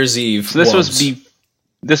filthy New Year's Eve. So this was.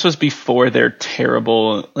 this was before their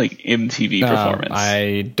terrible like MTV performance.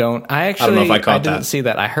 I don't know if I caught didn't that. see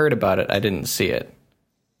that. I heard about it. I didn't see it.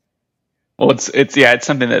 Well, it's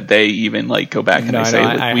something that they even like go back and No, they I say know.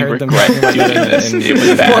 like, I we heard them regret talking about doing it this. in- It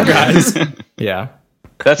was bad. Yeah.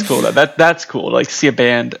 That's cool. That's cool. Like see a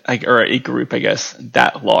band like, or a group, I guess,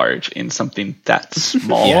 that large in something that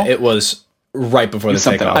small. Yeah, it was right before the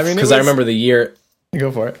Something takeoff. else. I mean, it Because I was- remember the year.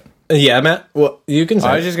 Go for it. Yeah, Matt. Well, you can say.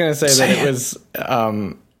 I was just gonna say that Say it was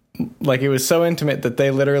like it was so intimate that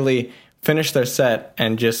they literally finished their set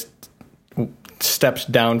and just stepped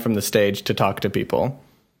down from the stage to talk to people.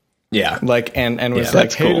 Yeah. Like and was Yeah, like,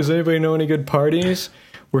 that's "Hey, cool. does anybody know any good parties?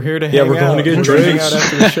 We're here to hang out. we're going to get We're gonna hang drinks." out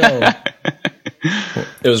after the show."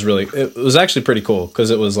 It was actually pretty cool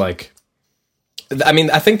because it was like, I mean,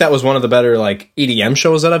 I think that was one of the better like EDM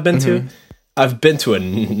shows that I've been to. I've been to a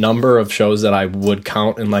number of shows that I would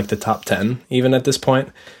count in like the top 10 even at this point.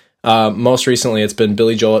 Most recently it's been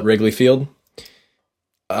Billy Joel at Wrigley Field,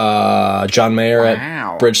 John Mayer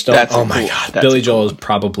Wow. at Bridgestone. That's Oh my cool. god, That's Billy Joel cool. is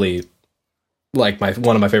probably like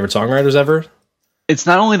one of my favorite songwriters ever. It's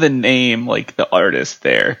not only the name, like the artist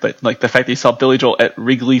there, but like the fact that you saw Billy Joel at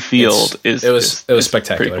Wrigley Field It was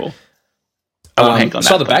spectacular. Pretty cool. I won't hang on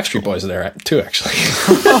saw that, the but Backstreet Boys there too, actually.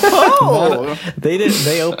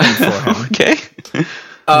 They opened for him. Okay.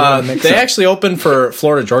 They actually opened for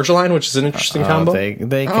Florida Georgia Line, which is an interesting combo. They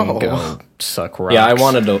can go suck rocks. Yeah, I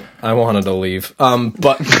wanted to leave.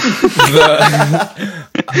 But There's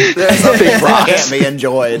something that can't be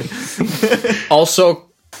enjoyed. also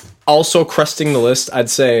cresting the list, I'd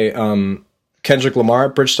say Kendrick Lamar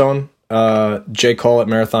at Bridgestone, J. Cole at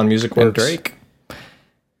Marathon Music And Works,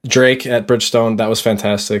 Drake at Bridgestone, that was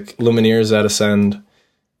fantastic. Lumineers at Ascend,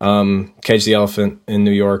 Cage the Elephant in New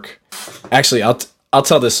York. Actually, I'll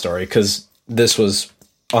tell this story because this was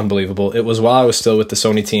unbelievable. It was while I was still with the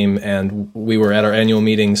Sony team, and we were at our annual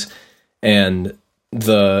meetings, and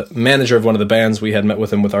the manager of one of the bands, we had met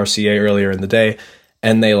with him with RCA earlier in the day,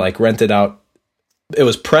 and they like rented out. It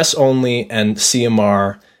was press only and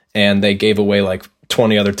CMR, and they gave away like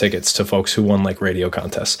 20 other tickets to folks who won like radio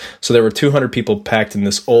contests. So there were 200 people packed in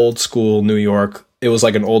this old school New York. It was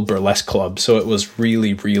like an old burlesque club, so it was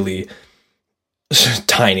really, really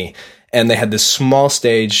tiny. And they had this small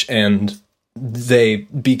stage, and they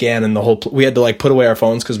began in the whole. We had to like put away our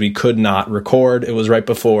phones because we could not record. It was right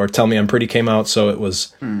before Tell Me I'm Pretty came out, so it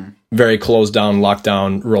was very closed down, locked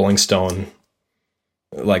down, Rolling Stone.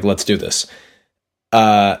 Like, let's do this.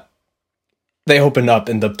 They opened up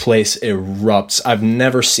and the place erupts. I've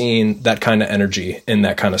never seen that kind of energy in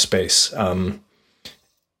that kind of space.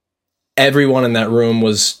 Everyone in that room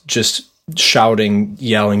was just shouting,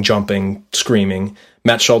 yelling, jumping, screaming.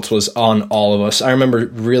 Matt Schultz was on all of us. I remember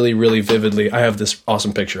really, really vividly. I have this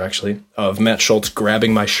awesome picture, actually, of Matt Schultz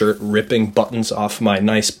grabbing my shirt, ripping buttons off my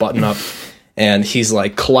nice button-up, and he's,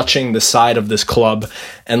 like, clutching the side of this club.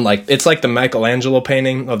 And, like, it's like the Michelangelo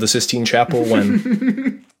painting of the Sistine Chapel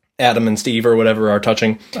when Adam and Steve or whatever are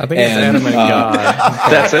touching. I think it's Adam and God.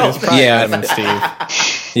 That's it. It's probably Yeah. Adam and Steve.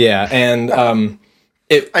 Yeah, and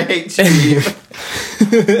I hate Steve.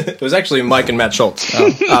 it was actually Mike and Matt Schultz.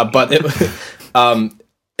 But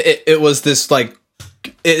it was this, like,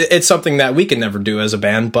 it's something that we can never do as a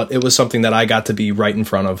band, but it was something that I got to be right in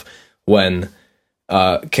front of when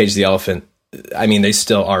Cage the Elephant. I mean, they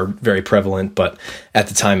still are very prevalent, but at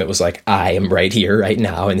the time it was like, I am right here, right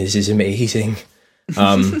now, and this is amazing.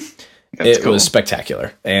 It cool. was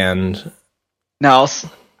spectacular. And Now,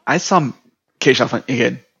 I saw Cage the Elephant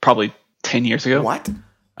again probably 10 years ago. What?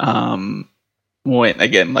 When,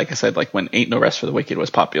 again, like I said, like when Ain't No Rest for the Wicked was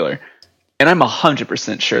popular. And I'm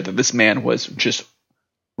 100% sure that this man was just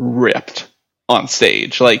ripped on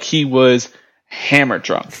stage. Like, he was hammer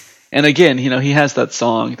drunk. And again, you know, he has that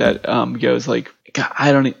song that goes like,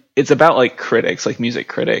 God, it's about like critics, like music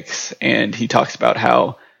critics. And he talks about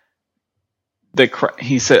how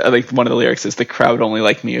he said, like, one of the lyrics is, the crowd only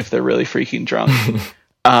like me if they're really freaking drunk.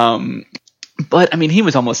 But I mean, he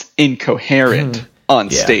was almost incoherent on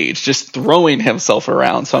stage, just throwing himself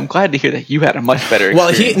around. So I'm glad to hear that you had a much better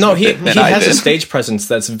experience. Well, he than I has did. a stage presence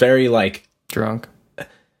that's very, like, Drunk.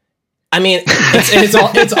 I mean,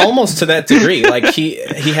 it's almost to that degree. Like, he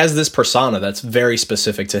has this persona that's very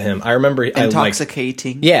specific to him. I remember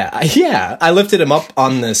Intoxicating. I lifted him up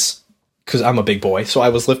on this because I'm a big boy, so I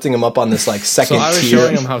was lifting him up on this, like, second So I was tier.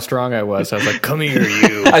 showing him how strong I was. I was like, come here,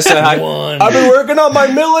 you. I said, I've been working on my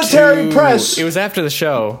military press. It was after the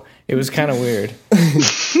show. It was kind of weird.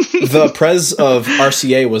 The prez of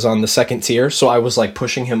RCA was on the second tier, so I was, like,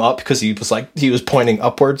 pushing him up because he was pointing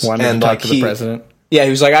upwards. Wanted and to talk like to the president. Yeah,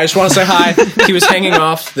 he was like, I just want to say hi. He was hanging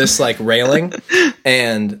off this, like, railing,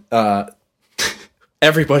 and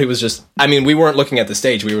everybody was just, I mean, we weren't looking at the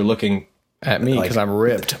stage, we were looking At me, because I'm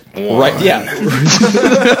ripped. right, yeah.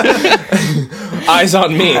 Eyes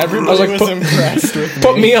on me. Everybody I was like, impressed with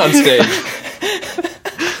put me on stage.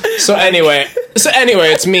 So anyway,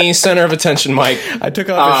 it's me, center of attention, Mike. I took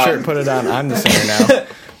off his shirt and put it on. I'm the center now.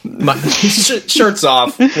 My shirt's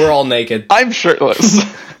off. We're all naked. I'm shirtless.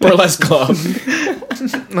 Burlesque club.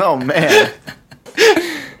 Oh man.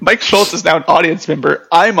 Mike Schultz is now an audience member.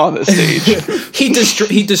 I'm on the stage.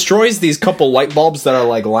 He destroys these couple light bulbs that are,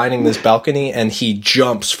 like, lining this balcony, and he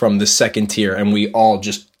jumps from the second tier, and we all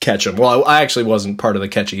just catch him. Well, I actually wasn't part of the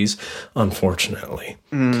catchies, unfortunately.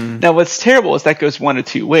 Now, what's terrible is that goes one of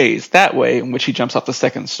two ways. That way, in which he jumps off the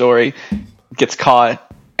second story, gets caught,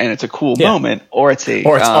 and it's a cool moment, or it's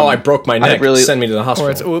I broke my neck. Send me to the hospital.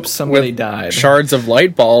 Or it's, oops, somebody died. Shards of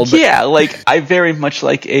light bulb. Yeah, like, I very much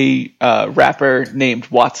like a rapper named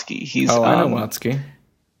Watsky. He's I know Watsky.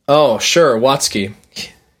 Oh, sure, Watsky.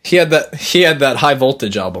 He had that high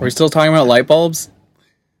voltage album. We're still talking about light bulbs?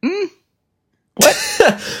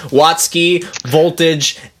 Watsky,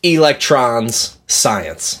 voltage, electrons,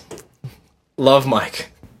 science. Love Mike.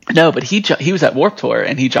 No, but he was at Warped Tour,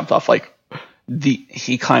 and he jumped off, like,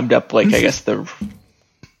 he climbed up, like, I guess the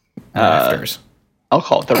Rafters. I'll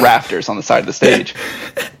call it the rafters on the side of the stage,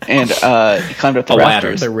 and he climbed up the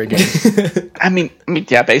rafters. The rigging. I mean,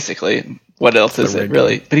 yeah, basically. What else is it,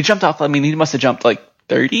 really? But he jumped off, I mean, he must have jumped, like,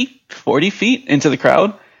 30, 40 feet into the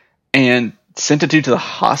crowd, and sent a dude to the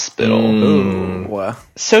hospital. Ooh. Wow.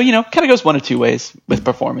 So, you know, kind of goes one of two ways with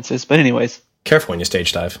performances. But anyways. Careful when you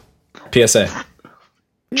stage dive. PSA.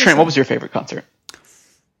 Trent, what was your favorite concert?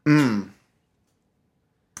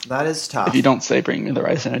 That is tough. If you don't say Bring Me the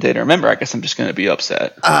Horizon a Day to Remember, I guess I'm just going to be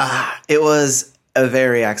upset. It was a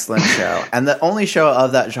very excellent show. And the only show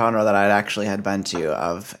of that genre that I'd actually had been to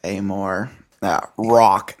of a more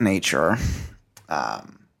rock nature.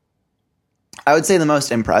 I would say the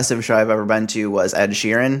most impressive show I've ever been to was Ed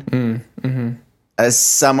Sheeran. As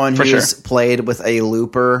someone who's played with a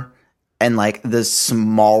looper and, like, the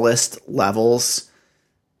smallest levels,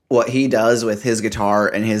 what he does with his guitar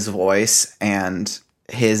and his voice and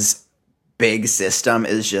his big system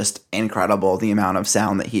is just incredible. The amount of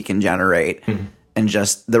sound that he can generate and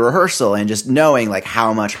just the rehearsal and just knowing, like,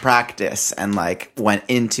 how much practice and, like, went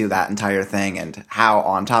into that entire thing and how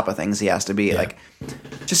on top of things he has to be. Like,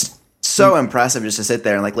 just so impressive just to sit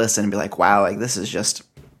there and, like, listen and be like, wow, like, this is just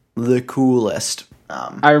the coolest.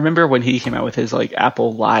 I remember when he came out with his, like,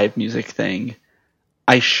 Apple Live music thing,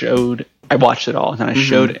 I watched it all, and then I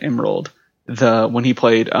showed Emerald when he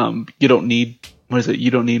played You Don't Need what is it?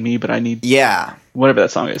 You don't need me, but I need Yeah. whatever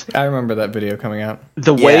that song is. I remember that video coming out.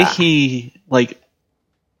 The way Yeah. he like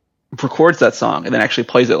records that song and then actually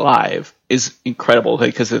plays it live is incredible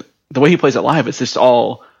because the way he plays it live, it's just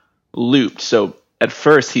all looped. So at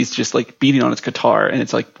first he's just like beating on his guitar and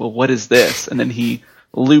it's like, well, what is this? And then he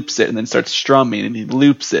loops it and then starts strumming and he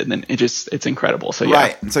loops it and then it's incredible. So yeah.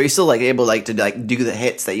 Right. So he's still like able like to like do the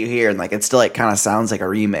hits that you hear and like it still like kind of sounds like a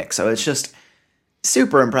remix. So it's just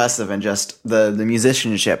super impressive, and just the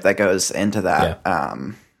musicianship that goes into that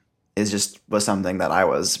was something that I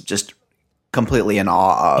was just completely in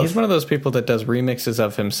awe of. He's one of those people that does remixes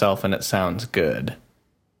of himself and it sounds good.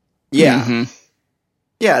 Yeah. Mm-hmm.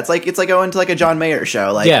 Yeah, it's like going to like a John Mayer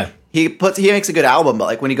show. Like he makes a good album, but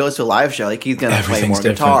like when he goes to a live show, like he's gonna play more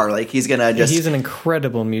guitar. Like he's gonna just He's an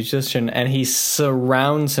incredible musician and he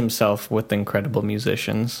surrounds himself with incredible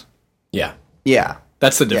musicians. Yeah. Yeah.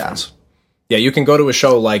 That's the difference. Yeah, you can go to a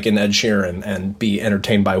show like in Ed Sheeran and be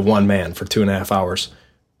entertained by one man for 2.5 hours,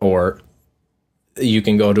 or you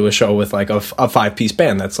can go to a show with like a 5-piece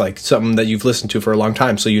band that's like something that you've listened to for a long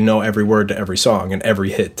time, so you know every word to every song and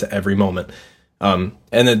every hit to every moment. And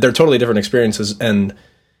they're totally different experiences and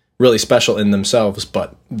really special in themselves,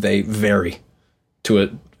 but they vary to a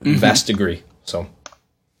vast degree. So,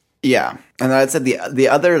 yeah. And I'd said the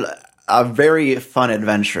other a very fun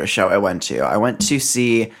adventurous show I went to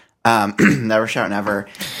see Never Shout Never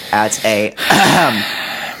at a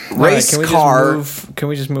race car. Can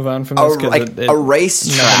we just move on from this? A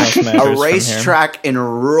racetrack in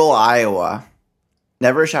rural Iowa.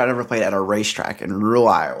 Never Shout Never played at a racetrack in rural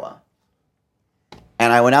Iowa.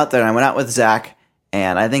 And I went out there and I went out with Zach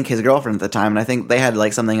and I think his girlfriend at the time, and I think they had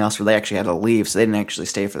like something else where they actually had to leave, so they didn't actually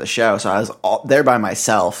stay for the show. So I was there by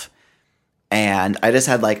myself, and I just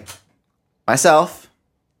had like myself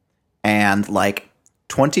and like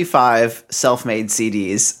 25 self-made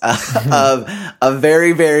CDs of a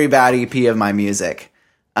very, very bad EP of my music.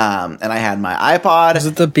 And I had my iPod. Was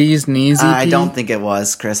it the Bee's Knees EP? I don't think it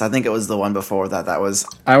was, Chris. I think it was the one before that. That was.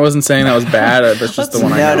 I wasn't saying that was bad. It's just the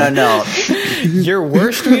one I know. No. Your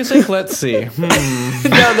worst music? Let's see. No.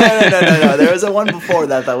 There was a one before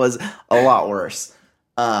that was a lot worse.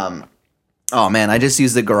 Oh man, I just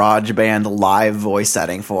used the GarageBand live voice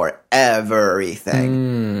setting for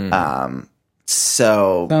everything.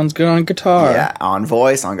 So sounds good on guitar. Yeah, on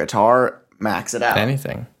voice, on guitar, max it out.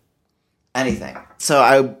 Anything. So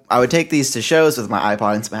I would take these to shows with my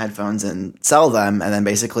iPod and some headphones and sell them, and then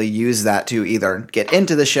basically use that to either get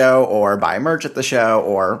into the show or buy merch at the show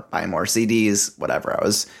or buy more CDs, whatever. I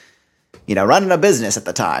was, running a business at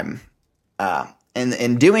the time. And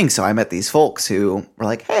in doing so, I met these folks who were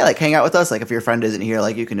like, hey, like hang out with us. Like if your friend isn't here,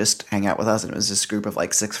 like you can just hang out with us. And it was this group of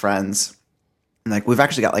like 6 friends. And like we've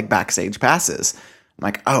actually got like backstage passes. I'm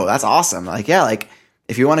like, oh, that's awesome. Like, yeah, like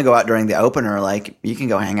if you want to go out during the opener, like you can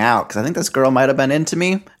go hang out. Cause I think this girl might have been into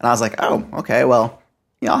me. And I was like, oh, okay, well,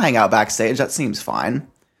 I'll hang out backstage. That seems fine.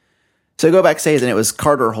 So I go backstage and it was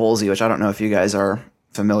Carter Holsey, which I don't know if you guys are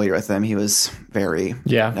familiar with him. He was very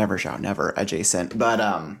Never Shout Never adjacent. But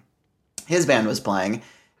his band was playing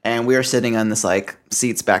and we were sitting on this like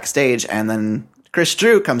seats backstage, and then Chris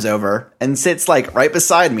Drew comes over and sits like right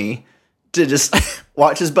beside me to just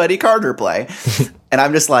watch his buddy Carter play. And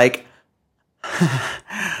I'm just like, hi,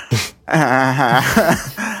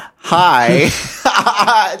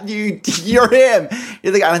 you're him.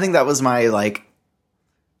 You're the guy. I think that was my like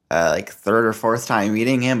 3rd or 4th time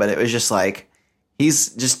meeting him, but it was just like,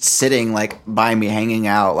 he's just sitting like by me hanging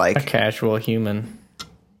out like a casual human.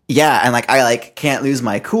 Yeah. And like, I like can't lose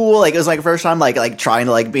my cool. Like it was like first time like trying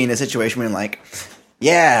to like be in a situation where I'm like,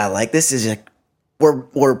 yeah, like this is like,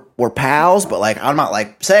 we're pals, but like I'm not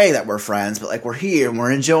like saying that we're friends, but like we're here and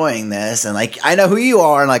we're enjoying this, and like I know who you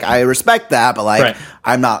are and like I respect that, but like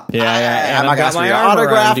I'm not. Yeah. I'm not gonna ask for your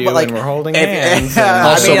autograph, but like we're holding hands.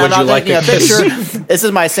 Also, would you like a picture? This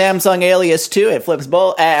is my Samsung Alias 2. It flips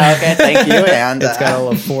both. Okay, thank you. And it's got all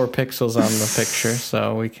of 4 pixels on the picture,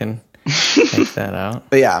 so we can take that out.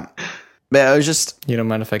 But yeah. But it was just... You don't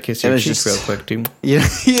mind if I kiss your cheek real quick, dude? You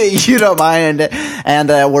don't mind, and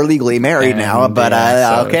we're legally married now, but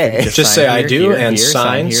so okay. Just say I do and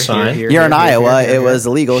sign. You're in Iowa. It was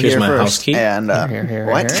illegal here my first. House key. And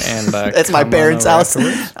what? And it's my parents' house.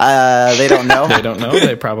 They don't know. They don't know.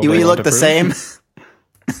 They probably we look the same.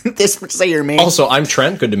 Just say you're me. Also, I'm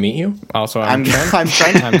Trent. Good to meet you. Also, I'm Trent. I'm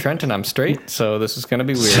Trent. I'm Trent, and I'm straight, so this is going to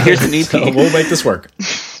be weird. Here's an EP. So we'll make this work.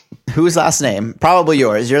 Whose last name? Probably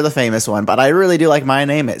yours. You're the famous one, but I really do like my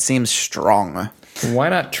name. It seems strong. Why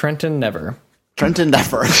not Trenton Never? Trenton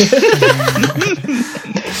Never. But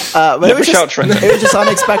it was just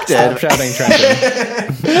unexpected. Stop shouting,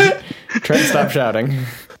 Trenton. Trent, stop shouting.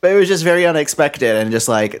 But it was just very unexpected, and just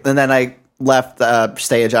like, and then I left the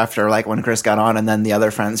stage after like when Chris got on, and then the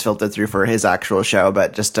other friends filtered through for his actual show.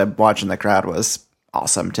 But just watching the crowd was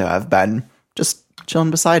awesome to have been just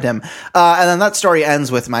chilling beside him. And then that story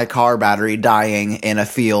ends with my car battery dying in a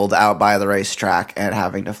field out by the racetrack and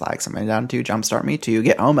having to flag somebody down to jumpstart me to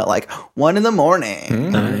get home at like 1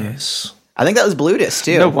 a.m. Nice. I think that was Blutus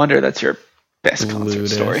too. No wonder that's your best concert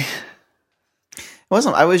story. It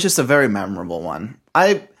wasn't. I was just a very memorable one.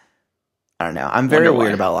 I don't know. I'm very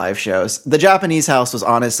weird about live shows. The Japanese house was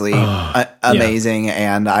honestly amazing,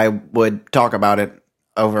 and I would talk about it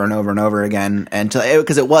over and over and over again until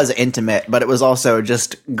because it was intimate, but it was also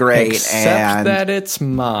just great. Except that it's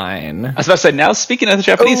mine. I was about to say, now speaking of the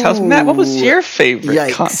Japanese house, Matt, what was your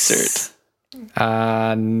favorite concert?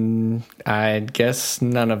 I guess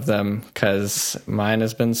none of them, because mine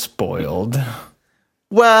has been spoiled.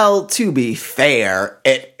 Well, to be fair,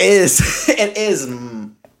 it is.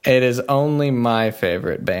 It is only my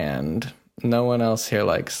favorite band. No one else here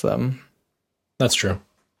likes them. That's true.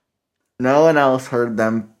 No one else heard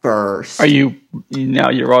them first.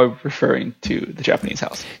 You're all referring to the Japanese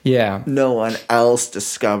house? Yeah. No one else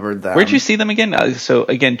discovered them. Where'd you see them again? So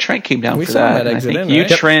again, Trent came down for that. I think you,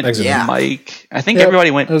 right? Trent, Mike. I think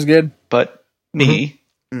everybody went. It was good. But me.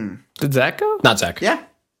 Did Zach go? Not Zach. Yeah.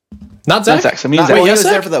 Not Zach? Not Zach. So me and Well, Zach. he yes, was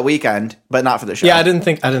there Zach? for the weekend, but not for the show. Yeah, I didn't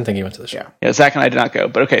think he went to the show. Yeah, Zach and I did not go.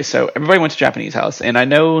 But okay, so everybody went to Japanese house, and I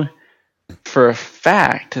know for a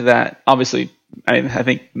fact that obviously, I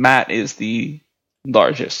think Matt is the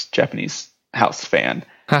largest Japanese house fan.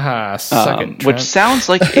 Haha, suck it, Trent. Which sounds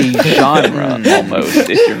like a genre almost.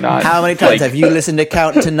 If you're not, How many times have you listened to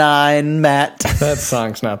Count to 9, Matt? That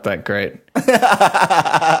song's not that great.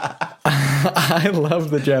 I love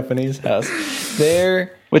the Japanese house.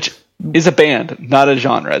 Which is a band, not a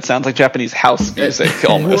genre. It sounds like Japanese house music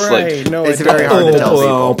almost. Right. No, It's very hard to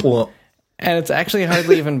tell people. And it's actually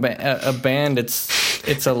hardly even a band.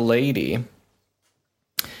 It's a lady.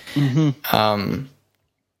 Who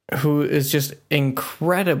is just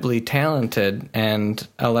incredibly talented and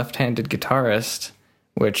a left-handed guitarist,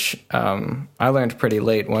 which I learned pretty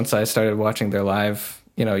late once I started watching their live,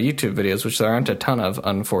 YouTube videos, which there aren't a ton of,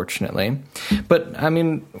 unfortunately. But I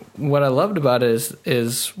mean, what I loved about it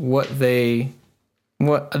is what the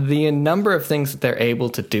number of things that they're able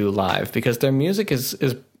to do live, because their music is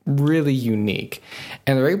really unique,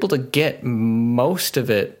 and they're able to get most of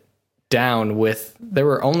it down with, there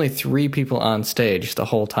were only 3 people on stage the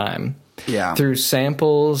whole time. Yeah. Through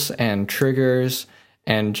samples and triggers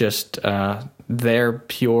and just their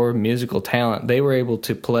pure musical talent, they were able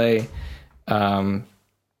to play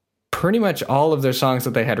pretty much all of their songs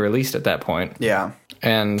that they had released at that point. Yeah.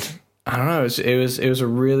 And I don't know, it was a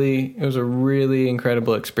really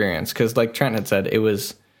incredible experience, because like Trent had said, it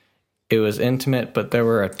was intimate, but there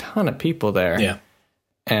were a ton of people there. Yeah.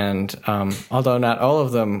 And although not all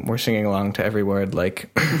of them were singing along to every word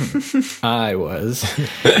like I was,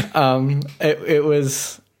 it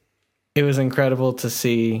was incredible to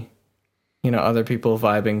see, other people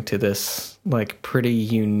vibing to this like pretty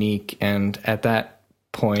unique and at that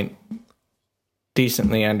point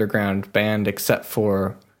decently underground band, except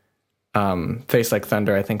for Face Like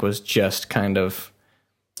Thunder. I think was just kind of.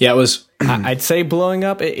 Yeah, it was. I'd say blowing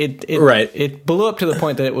up. It blew up to the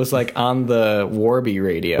point that it was like on the Warby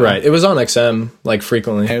radio. Right. It was on XM like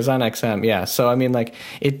frequently. It was on XM. Yeah. So I mean, like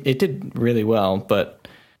it did really well, but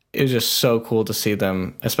it was just so cool to see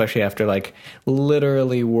them, especially after like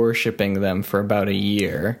literally worshiping them for about a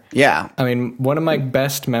year. Yeah. I mean, one of my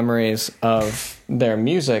best memories of their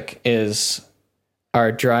music is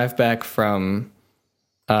our drive back from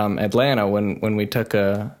Atlanta when we took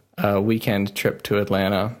a weekend trip to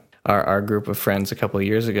Atlanta, our group of friends a couple of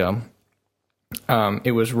years ago.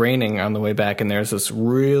 It was raining on the way back, and there's this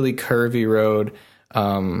really curvy road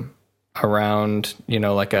around,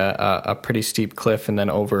 like a pretty steep cliff, and then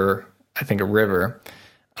over, I think, a river,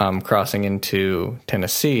 crossing into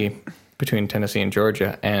Tennessee, between Tennessee and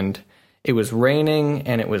Georgia. And it was raining,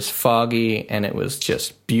 and it was foggy, and it was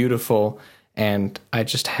just beautiful. And I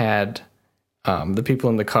just had... the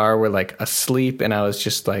people in the car were like asleep, and I was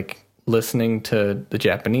just like listening to the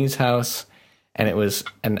Japanese house, and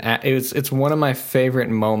it's one of my favorite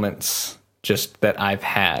moments just that I've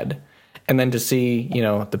had. And then to see,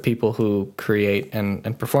 the people who create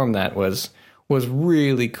and perform that was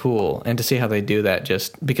really cool, and to see how they do that,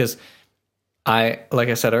 just because like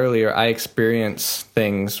I said earlier, I experience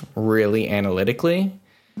things really analytically.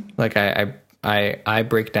 Like I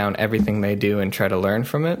break down everything they do and try to learn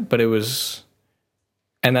from it, but it was.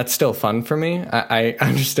 And that's still fun for me. I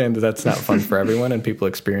understand that that's not fun for everyone, and people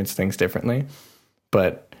experience things differently.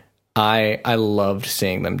 But I loved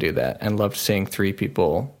seeing them do that, and loved seeing three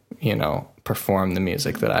people, perform the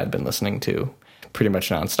music that I'd been listening to pretty much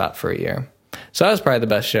nonstop for a year. So that was probably the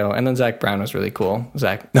best show. And then Zach Brown was really cool.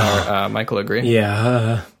 Michael agree?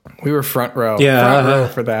 Yeah. We were front row. Yeah. Front row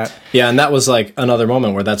for that. Yeah, and that was like another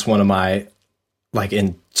moment where that's one of my like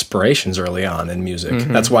inspirations early on in music.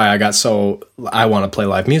 Mm-hmm. That's why I want to play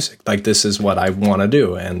live music. Like, this is what I want to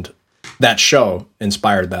do. And that show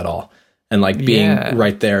inspired that all. And like being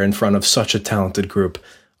right there in front of such a talented group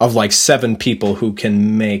of like 7 people who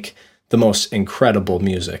can make the most incredible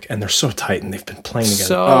music, and they're so tight, and they've been playing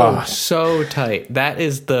together. So tight. They're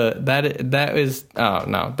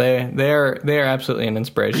absolutely an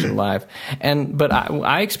inspiration live. But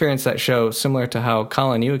I experienced that show similar to how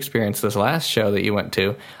Colin, you experienced this last show that you went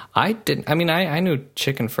to. I didn't. I mean, I knew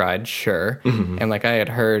Chicken Fried, sure, and like I had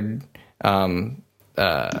heard.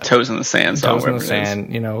 Toes in the Sand song. Toes in the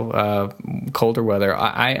Sand, Colder Weather.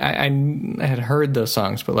 I had heard those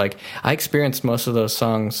songs, but like I experienced most of those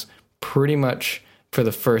songs pretty much for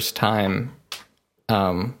the first time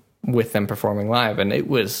with them performing live, and it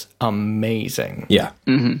was amazing. Yeah.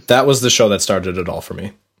 Mm-hmm. That was the show that started it all for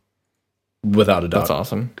me. Without a doubt. That's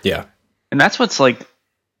awesome. Yeah. And that's what's like,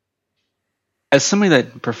 as somebody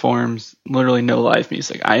that performs literally no live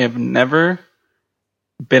music, I have never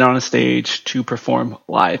been on a stage to perform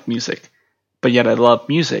live music, but yet I love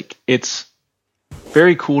music. It's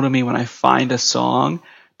very cool to me when I find a song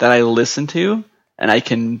that I listen to and I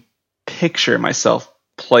can picture myself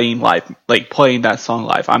playing playing that song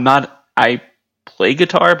live. I play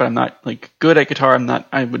guitar, but I'm not like good at guitar.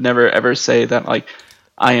 I would never ever say that like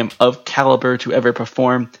I am of caliber to ever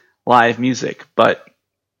perform live music, but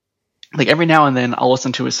like every now and then I'll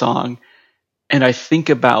listen to a song and I think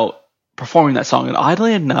about performing that song, and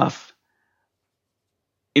oddly enough,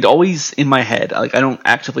 it always in my head, like I don't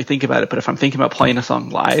actively think about it, but if I'm thinking about playing a song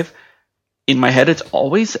live, in my head it's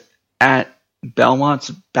always at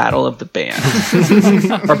Belmont's Battle of the Band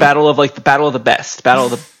or Battle of the Best,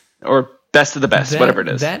 or Best of the Best, whatever it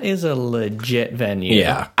is. That is a legit venue.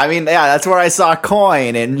 Yeah. I mean, that's where I saw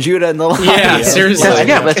Coin and Judah and the Lion. Yeah, seriously.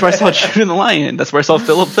 Yeah, that's where I saw Judah and the Lion. That's where I saw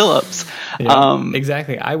Philip Phillips. Yeah,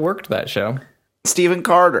 exactly. I worked that show. Stephen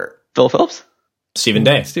Carter. Philip Phillips? Stephen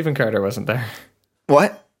Day. Stephen Carter wasn't there.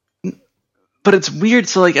 What? But it's weird.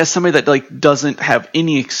 So like, as somebody that like doesn't have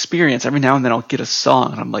any experience, every now and then I'll get a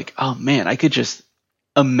song and I'm like, oh man, I could just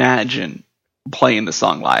imagine playing the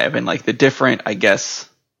song live and like the different, I guess,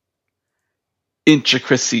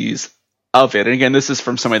 intricacies of it. And again, this is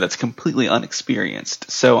from somebody that's completely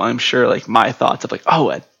unexperienced. So I'm sure like my thoughts of like, oh,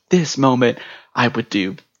 at this moment I would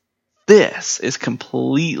do this is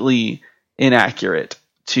completely inaccurate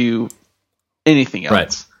to anything else.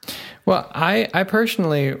 Right. Well, I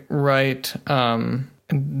personally write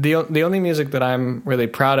the only music that I'm really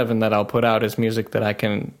proud of and that I'll put out is music that I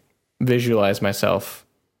can visualize myself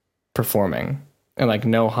performing and like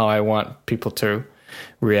know how I want people to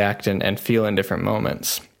react and feel in different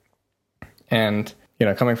moments. And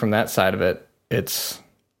coming from that side of it, that's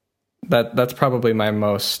probably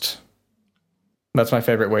that's my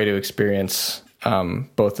favorite way to experience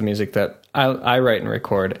both the music that I write and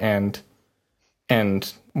record and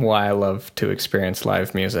why I love to experience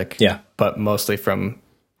live music. Yeah. But mostly from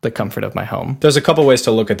the comfort of my home. There's a couple ways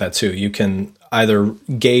to look at that too. You can either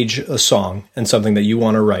gauge a song and something that you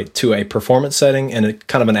want to write to a performance setting and a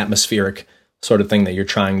kind of an atmospheric sort of thing that you're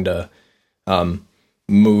trying to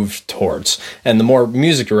move towards. And the more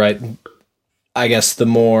music you write, I guess the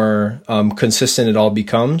more consistent it all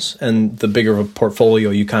becomes and the bigger of a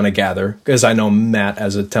portfolio you kind of gather. Because I know Matt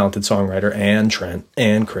as a talented songwriter and Trent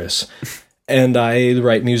and Chris. And I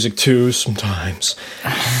write music too sometimes.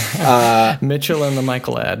 Mitchell and the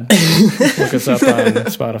Michael ad. Look us up on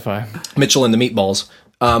Spotify. Mitchell and the Meatballs.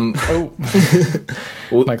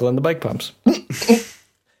 Michael and the Bike Pumps.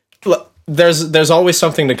 There's always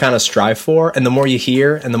something to kind of strive for, and the more you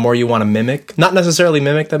hear and the more you want to mimic, not necessarily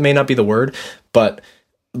mimic, that may not be the word, but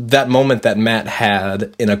that moment that Matt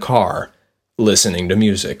had in a car listening to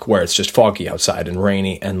music where it's just foggy outside and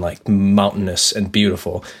rainy and like mountainous and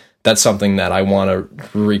beautiful, that's something that I want to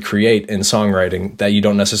recreate in songwriting, that you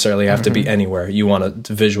don't necessarily have to be anywhere. You want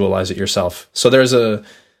to visualize it yourself. So there's a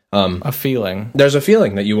feeling. There's a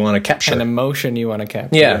feeling that you want to capture. An emotion you want to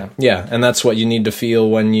capture. Yeah. And that's what you need to feel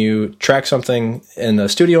when you track something in a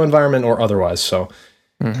studio environment or otherwise. So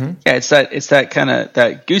yeah, it's that kind of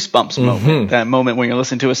that goosebumps moment, that moment when you're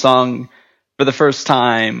listening to a song for the first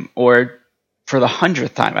time or for the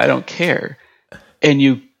 100th time, I don't care, and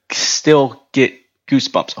you still get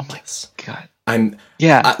goosebumps. Oh my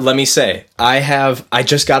god! Let me say, I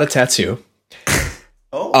just got a tattoo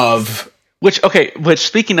of Which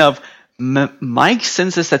speaking of, Mike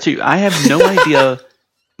sends this tattoo. I have no idea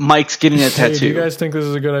Mike's getting a tattoo. Hey, do you guys think this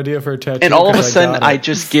is a good idea for a tattoo? And all of a sudden, I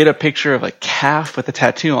just get a picture of a calf with a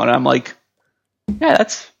tattoo on it. I'm like, yeah,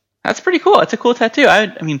 that's pretty cool. That's a cool tattoo.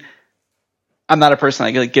 I mean, I'm not a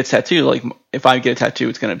person that gets tattooed. Like, if I get a tattoo,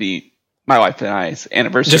 it's going to be my wife and I's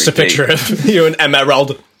anniversary. Just a picture of you and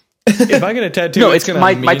Emerald. If I get a tattoo, no, it's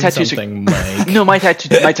my mean tattoos. Something, Mike. No, my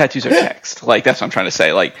tattoos are text. Like, that's what I'm trying to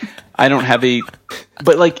say. Like, I don't have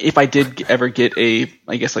but like, if I did ever get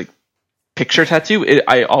I guess like picture tattoo,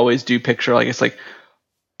 I always do picture, I guess, like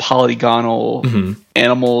polygonal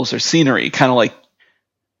animals or scenery, kind of like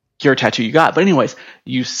your tattoo you got. But anyways,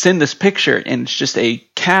 you send this picture and it's just a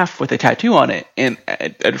calf with a tattoo on it. And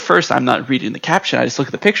at first, I'm not reading the caption. I just look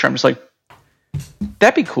at the picture. I'm just like,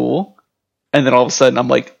 that'd be cool. And then all of a sudden, I'm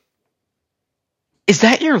like, is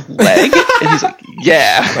that your leg? And he's like,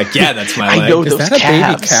 yeah. Like, yeah, that's my leg. I know Is those that a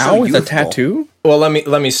calves. baby cow So with a youthful. tattoo? Well,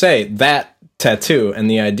 let me say that tattoo and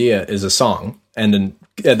the idea is a song, and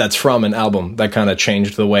that's from an album that kind of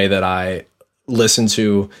changed the way that I listen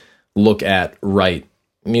to, look at, write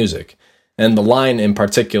music. And the line in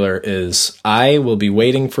particular is, I will be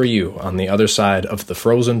waiting for you on the other side of the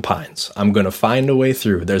frozen pines. I'm going to find a way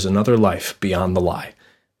through. There's another life beyond the lie.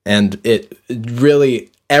 And it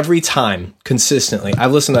really, every time, consistently,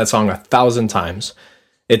 I've listened to that song 1,000 times.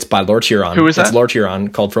 It's by Lord Huron. Who is that? It's Lord Huron,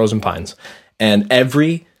 called Frozen Pines. And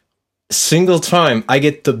every single time, I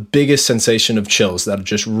get the biggest sensation of chills that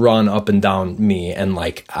just run up and down me. And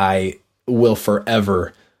like, I will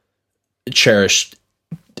forever cherish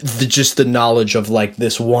just the knowledge of like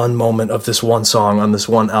this one moment of this one song on this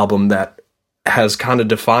one album that has kind of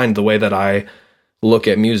defined the way that I look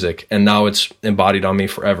at music, and now it's embodied on me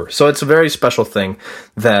forever. So it's a very special thing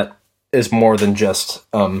that is more than just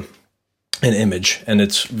an image, and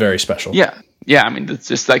it's very special. Yeah. I mean, it's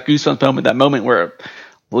just that goosebumps moment, that moment where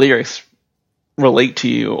lyrics relate to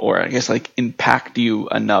you, or I guess like impact you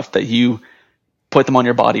enough that you put them on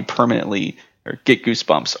your body permanently, or get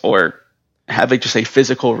goosebumps, or have like just a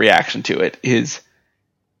physical reaction to it, is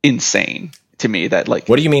insane to me. That like,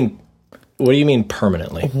 What do you mean? What do you mean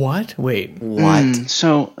permanently? What? Wait. What?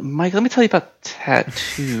 So, Mike, let me tell you about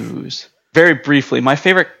tattoos. Very briefly, my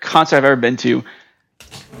favorite concert I've ever been to,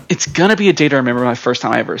 it's going to be A Day to Remember, my first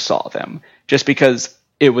time I ever saw them. Just because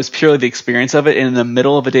it was purely the experience of it. And in the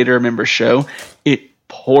middle of A Day to Remember show, it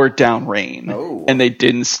poured down rain. Oh. And they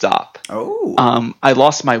didn't stop. Oh. I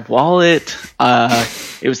lost my wallet.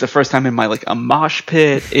 It was the first time in my, like, a mosh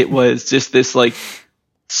pit. It was just this, like,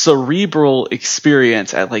 cerebral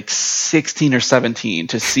experience at like 16 or 17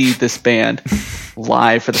 to see this band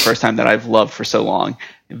live for the first time that I've loved for so long.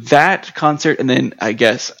 That concert, and then I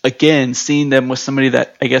guess again seeing them with somebody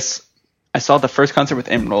that I guess I saw the first concert with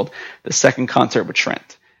Emerald, the second concert with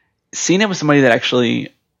Trent. Seeing it with somebody that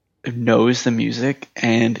actually knows the music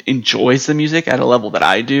and enjoys the music at a level that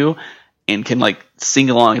I do and can like sing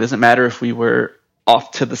along. It doesn't matter if we were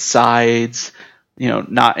off to the sides, you know,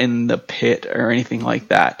 not in the pit or anything like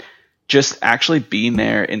that. Just actually being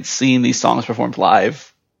there and seeing these songs performed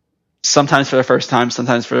live, sometimes for the first time,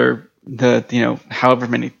 sometimes for the, you know, however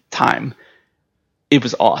many time, it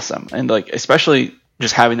was awesome. And like, especially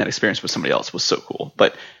just having that experience with somebody else was so cool.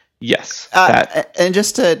 But yes, that. And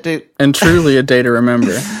just to And truly a day to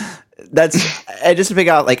remember. that's and just to pick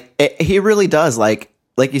out, like, he really does, like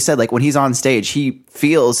you said, like when he's on stage, he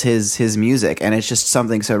feels his music, and it's just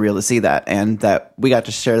something so real to see that, and that we got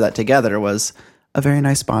to share that together was a very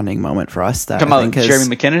nice bonding moment for us. That Talking about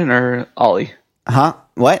Jeremy McKinnon or Ollie?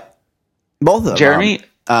 What? Both of them. Jeremy?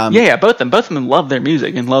 Yeah, both of them love their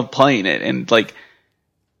music and love playing it. And like,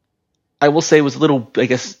 I will say it was a little, I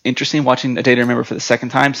guess, interesting watching A Day to Remember for the second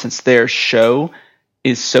time, since their show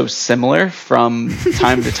is so similar from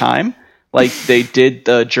time to time. Like, they did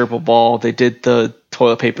the gerbil ball, they did the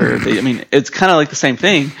toilet paper. I mean, it's kind of like the same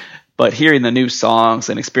thing, but hearing the new songs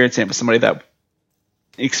and experiencing it with somebody that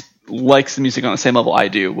likes the music on the same level I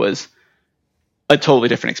do was a totally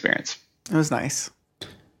different experience. It was nice.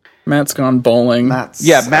 Matt's gone bowling. Matt's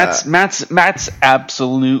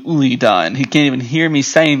absolutely done. He can't even hear me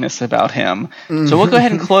saying this about him. So we'll go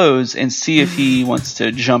ahead and close and see if he wants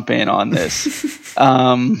to jump in on this.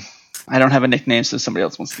 I don't have a nickname, so somebody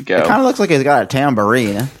else wants to go. It kind of looks like he's got a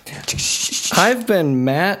tambourine. I've been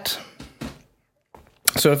Matt.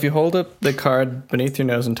 So if you hold up the card beneath your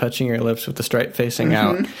nose and touching your lips with the stripe facing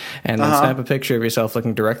out, and then snap a picture of yourself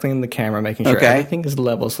looking directly in the camera, making sure everything is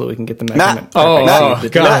level so we can get the measurement. Matt,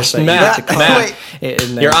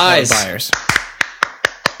 your eyes. Buyers.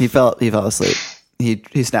 He fell asleep.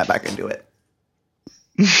 He snapped back into it.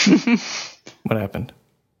 What happened?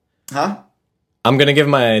 Huh? I'm going to give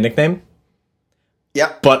my nickname.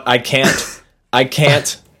 Yep. But I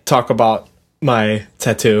can't talk about my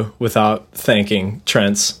tattoo without thanking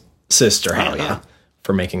Trent's sister Hannah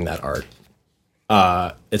for making that art.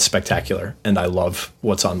 It's spectacular, and I love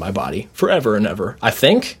what's on my body forever and ever. I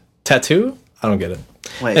think tattoo. I don't get it.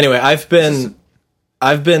 Wait. Anyway, I've been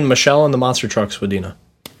Michelle in the Monster Trucks with Dina.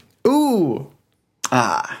 Ooh.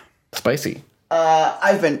 Spicy.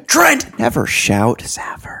 I've been Trent. Never shout,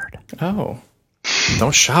 Safford. Oh.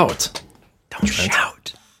 Don't shout. Don't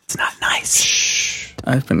shout. It's not nice.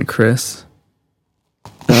 I've been Chris.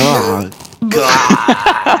 Oh,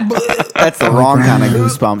 God. That's the wrong kind of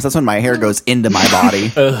goosebumps. That's when my hair goes into my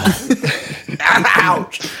body.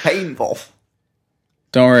 Ouch. Painful.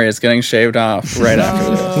 Don't worry, it's getting shaved off right after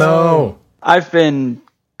this. No. I've been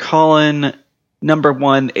calling number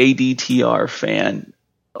one ADTR fan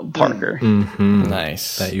Parker.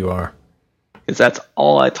 Nice. That you are. Because that's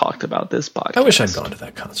all I talked about this podcast. I wish I'd gone to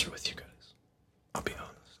that concert with you guys. I'll be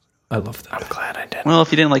honest. I love that. I'm glad I did. Well,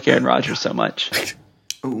 if you didn't like Aaron Rodgers so much.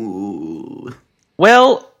 Ooh.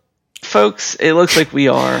 Well, folks, it looks like we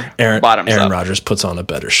are bottoms Aaron up. Rodgers puts on a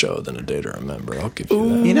better show than A Day to Remember. I'll give you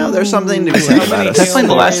that. You know, there's something to be said about it. Definitely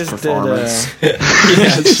the last performance.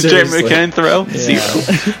 Jerry McKinnon throw?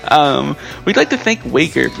 Zero. We'd like to thank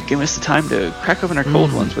Waker for giving us the time to crack open our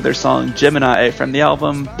cold ones with their song Gemini from the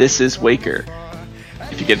album This Is Waker.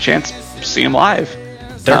 If you get a chance, see them live.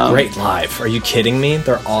 They're great live. Are you kidding me?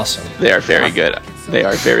 They're awesome. They are very good. They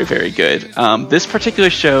are very, very good. This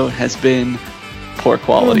particular show has been poor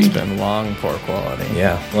quality. It's been long, poor quality.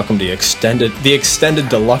 Yeah. Welcome to the extended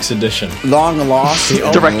deluxe edition. Long lost.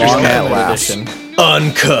 Director's long cut at last.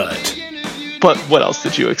 Uncut. But what else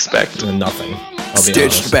did you expect? Nothing. I'll be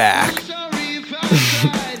Stitched honest. back.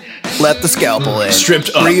 Let the scalpel in.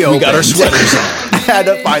 Stripped up. Reopened. We got our sweaters on. Had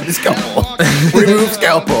to find the scalpel. Remove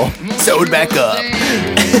scalpel. Sewed back up.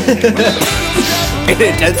 In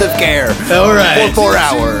intensive care. All right. For 4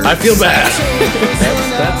 hours. I feel bad.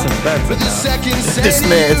 That's enough.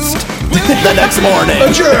 Dismissed. The next morning.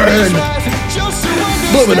 Adjourn.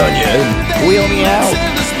 Bloomin' onion. Wheel me out.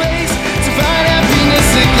 To find happiness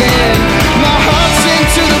again.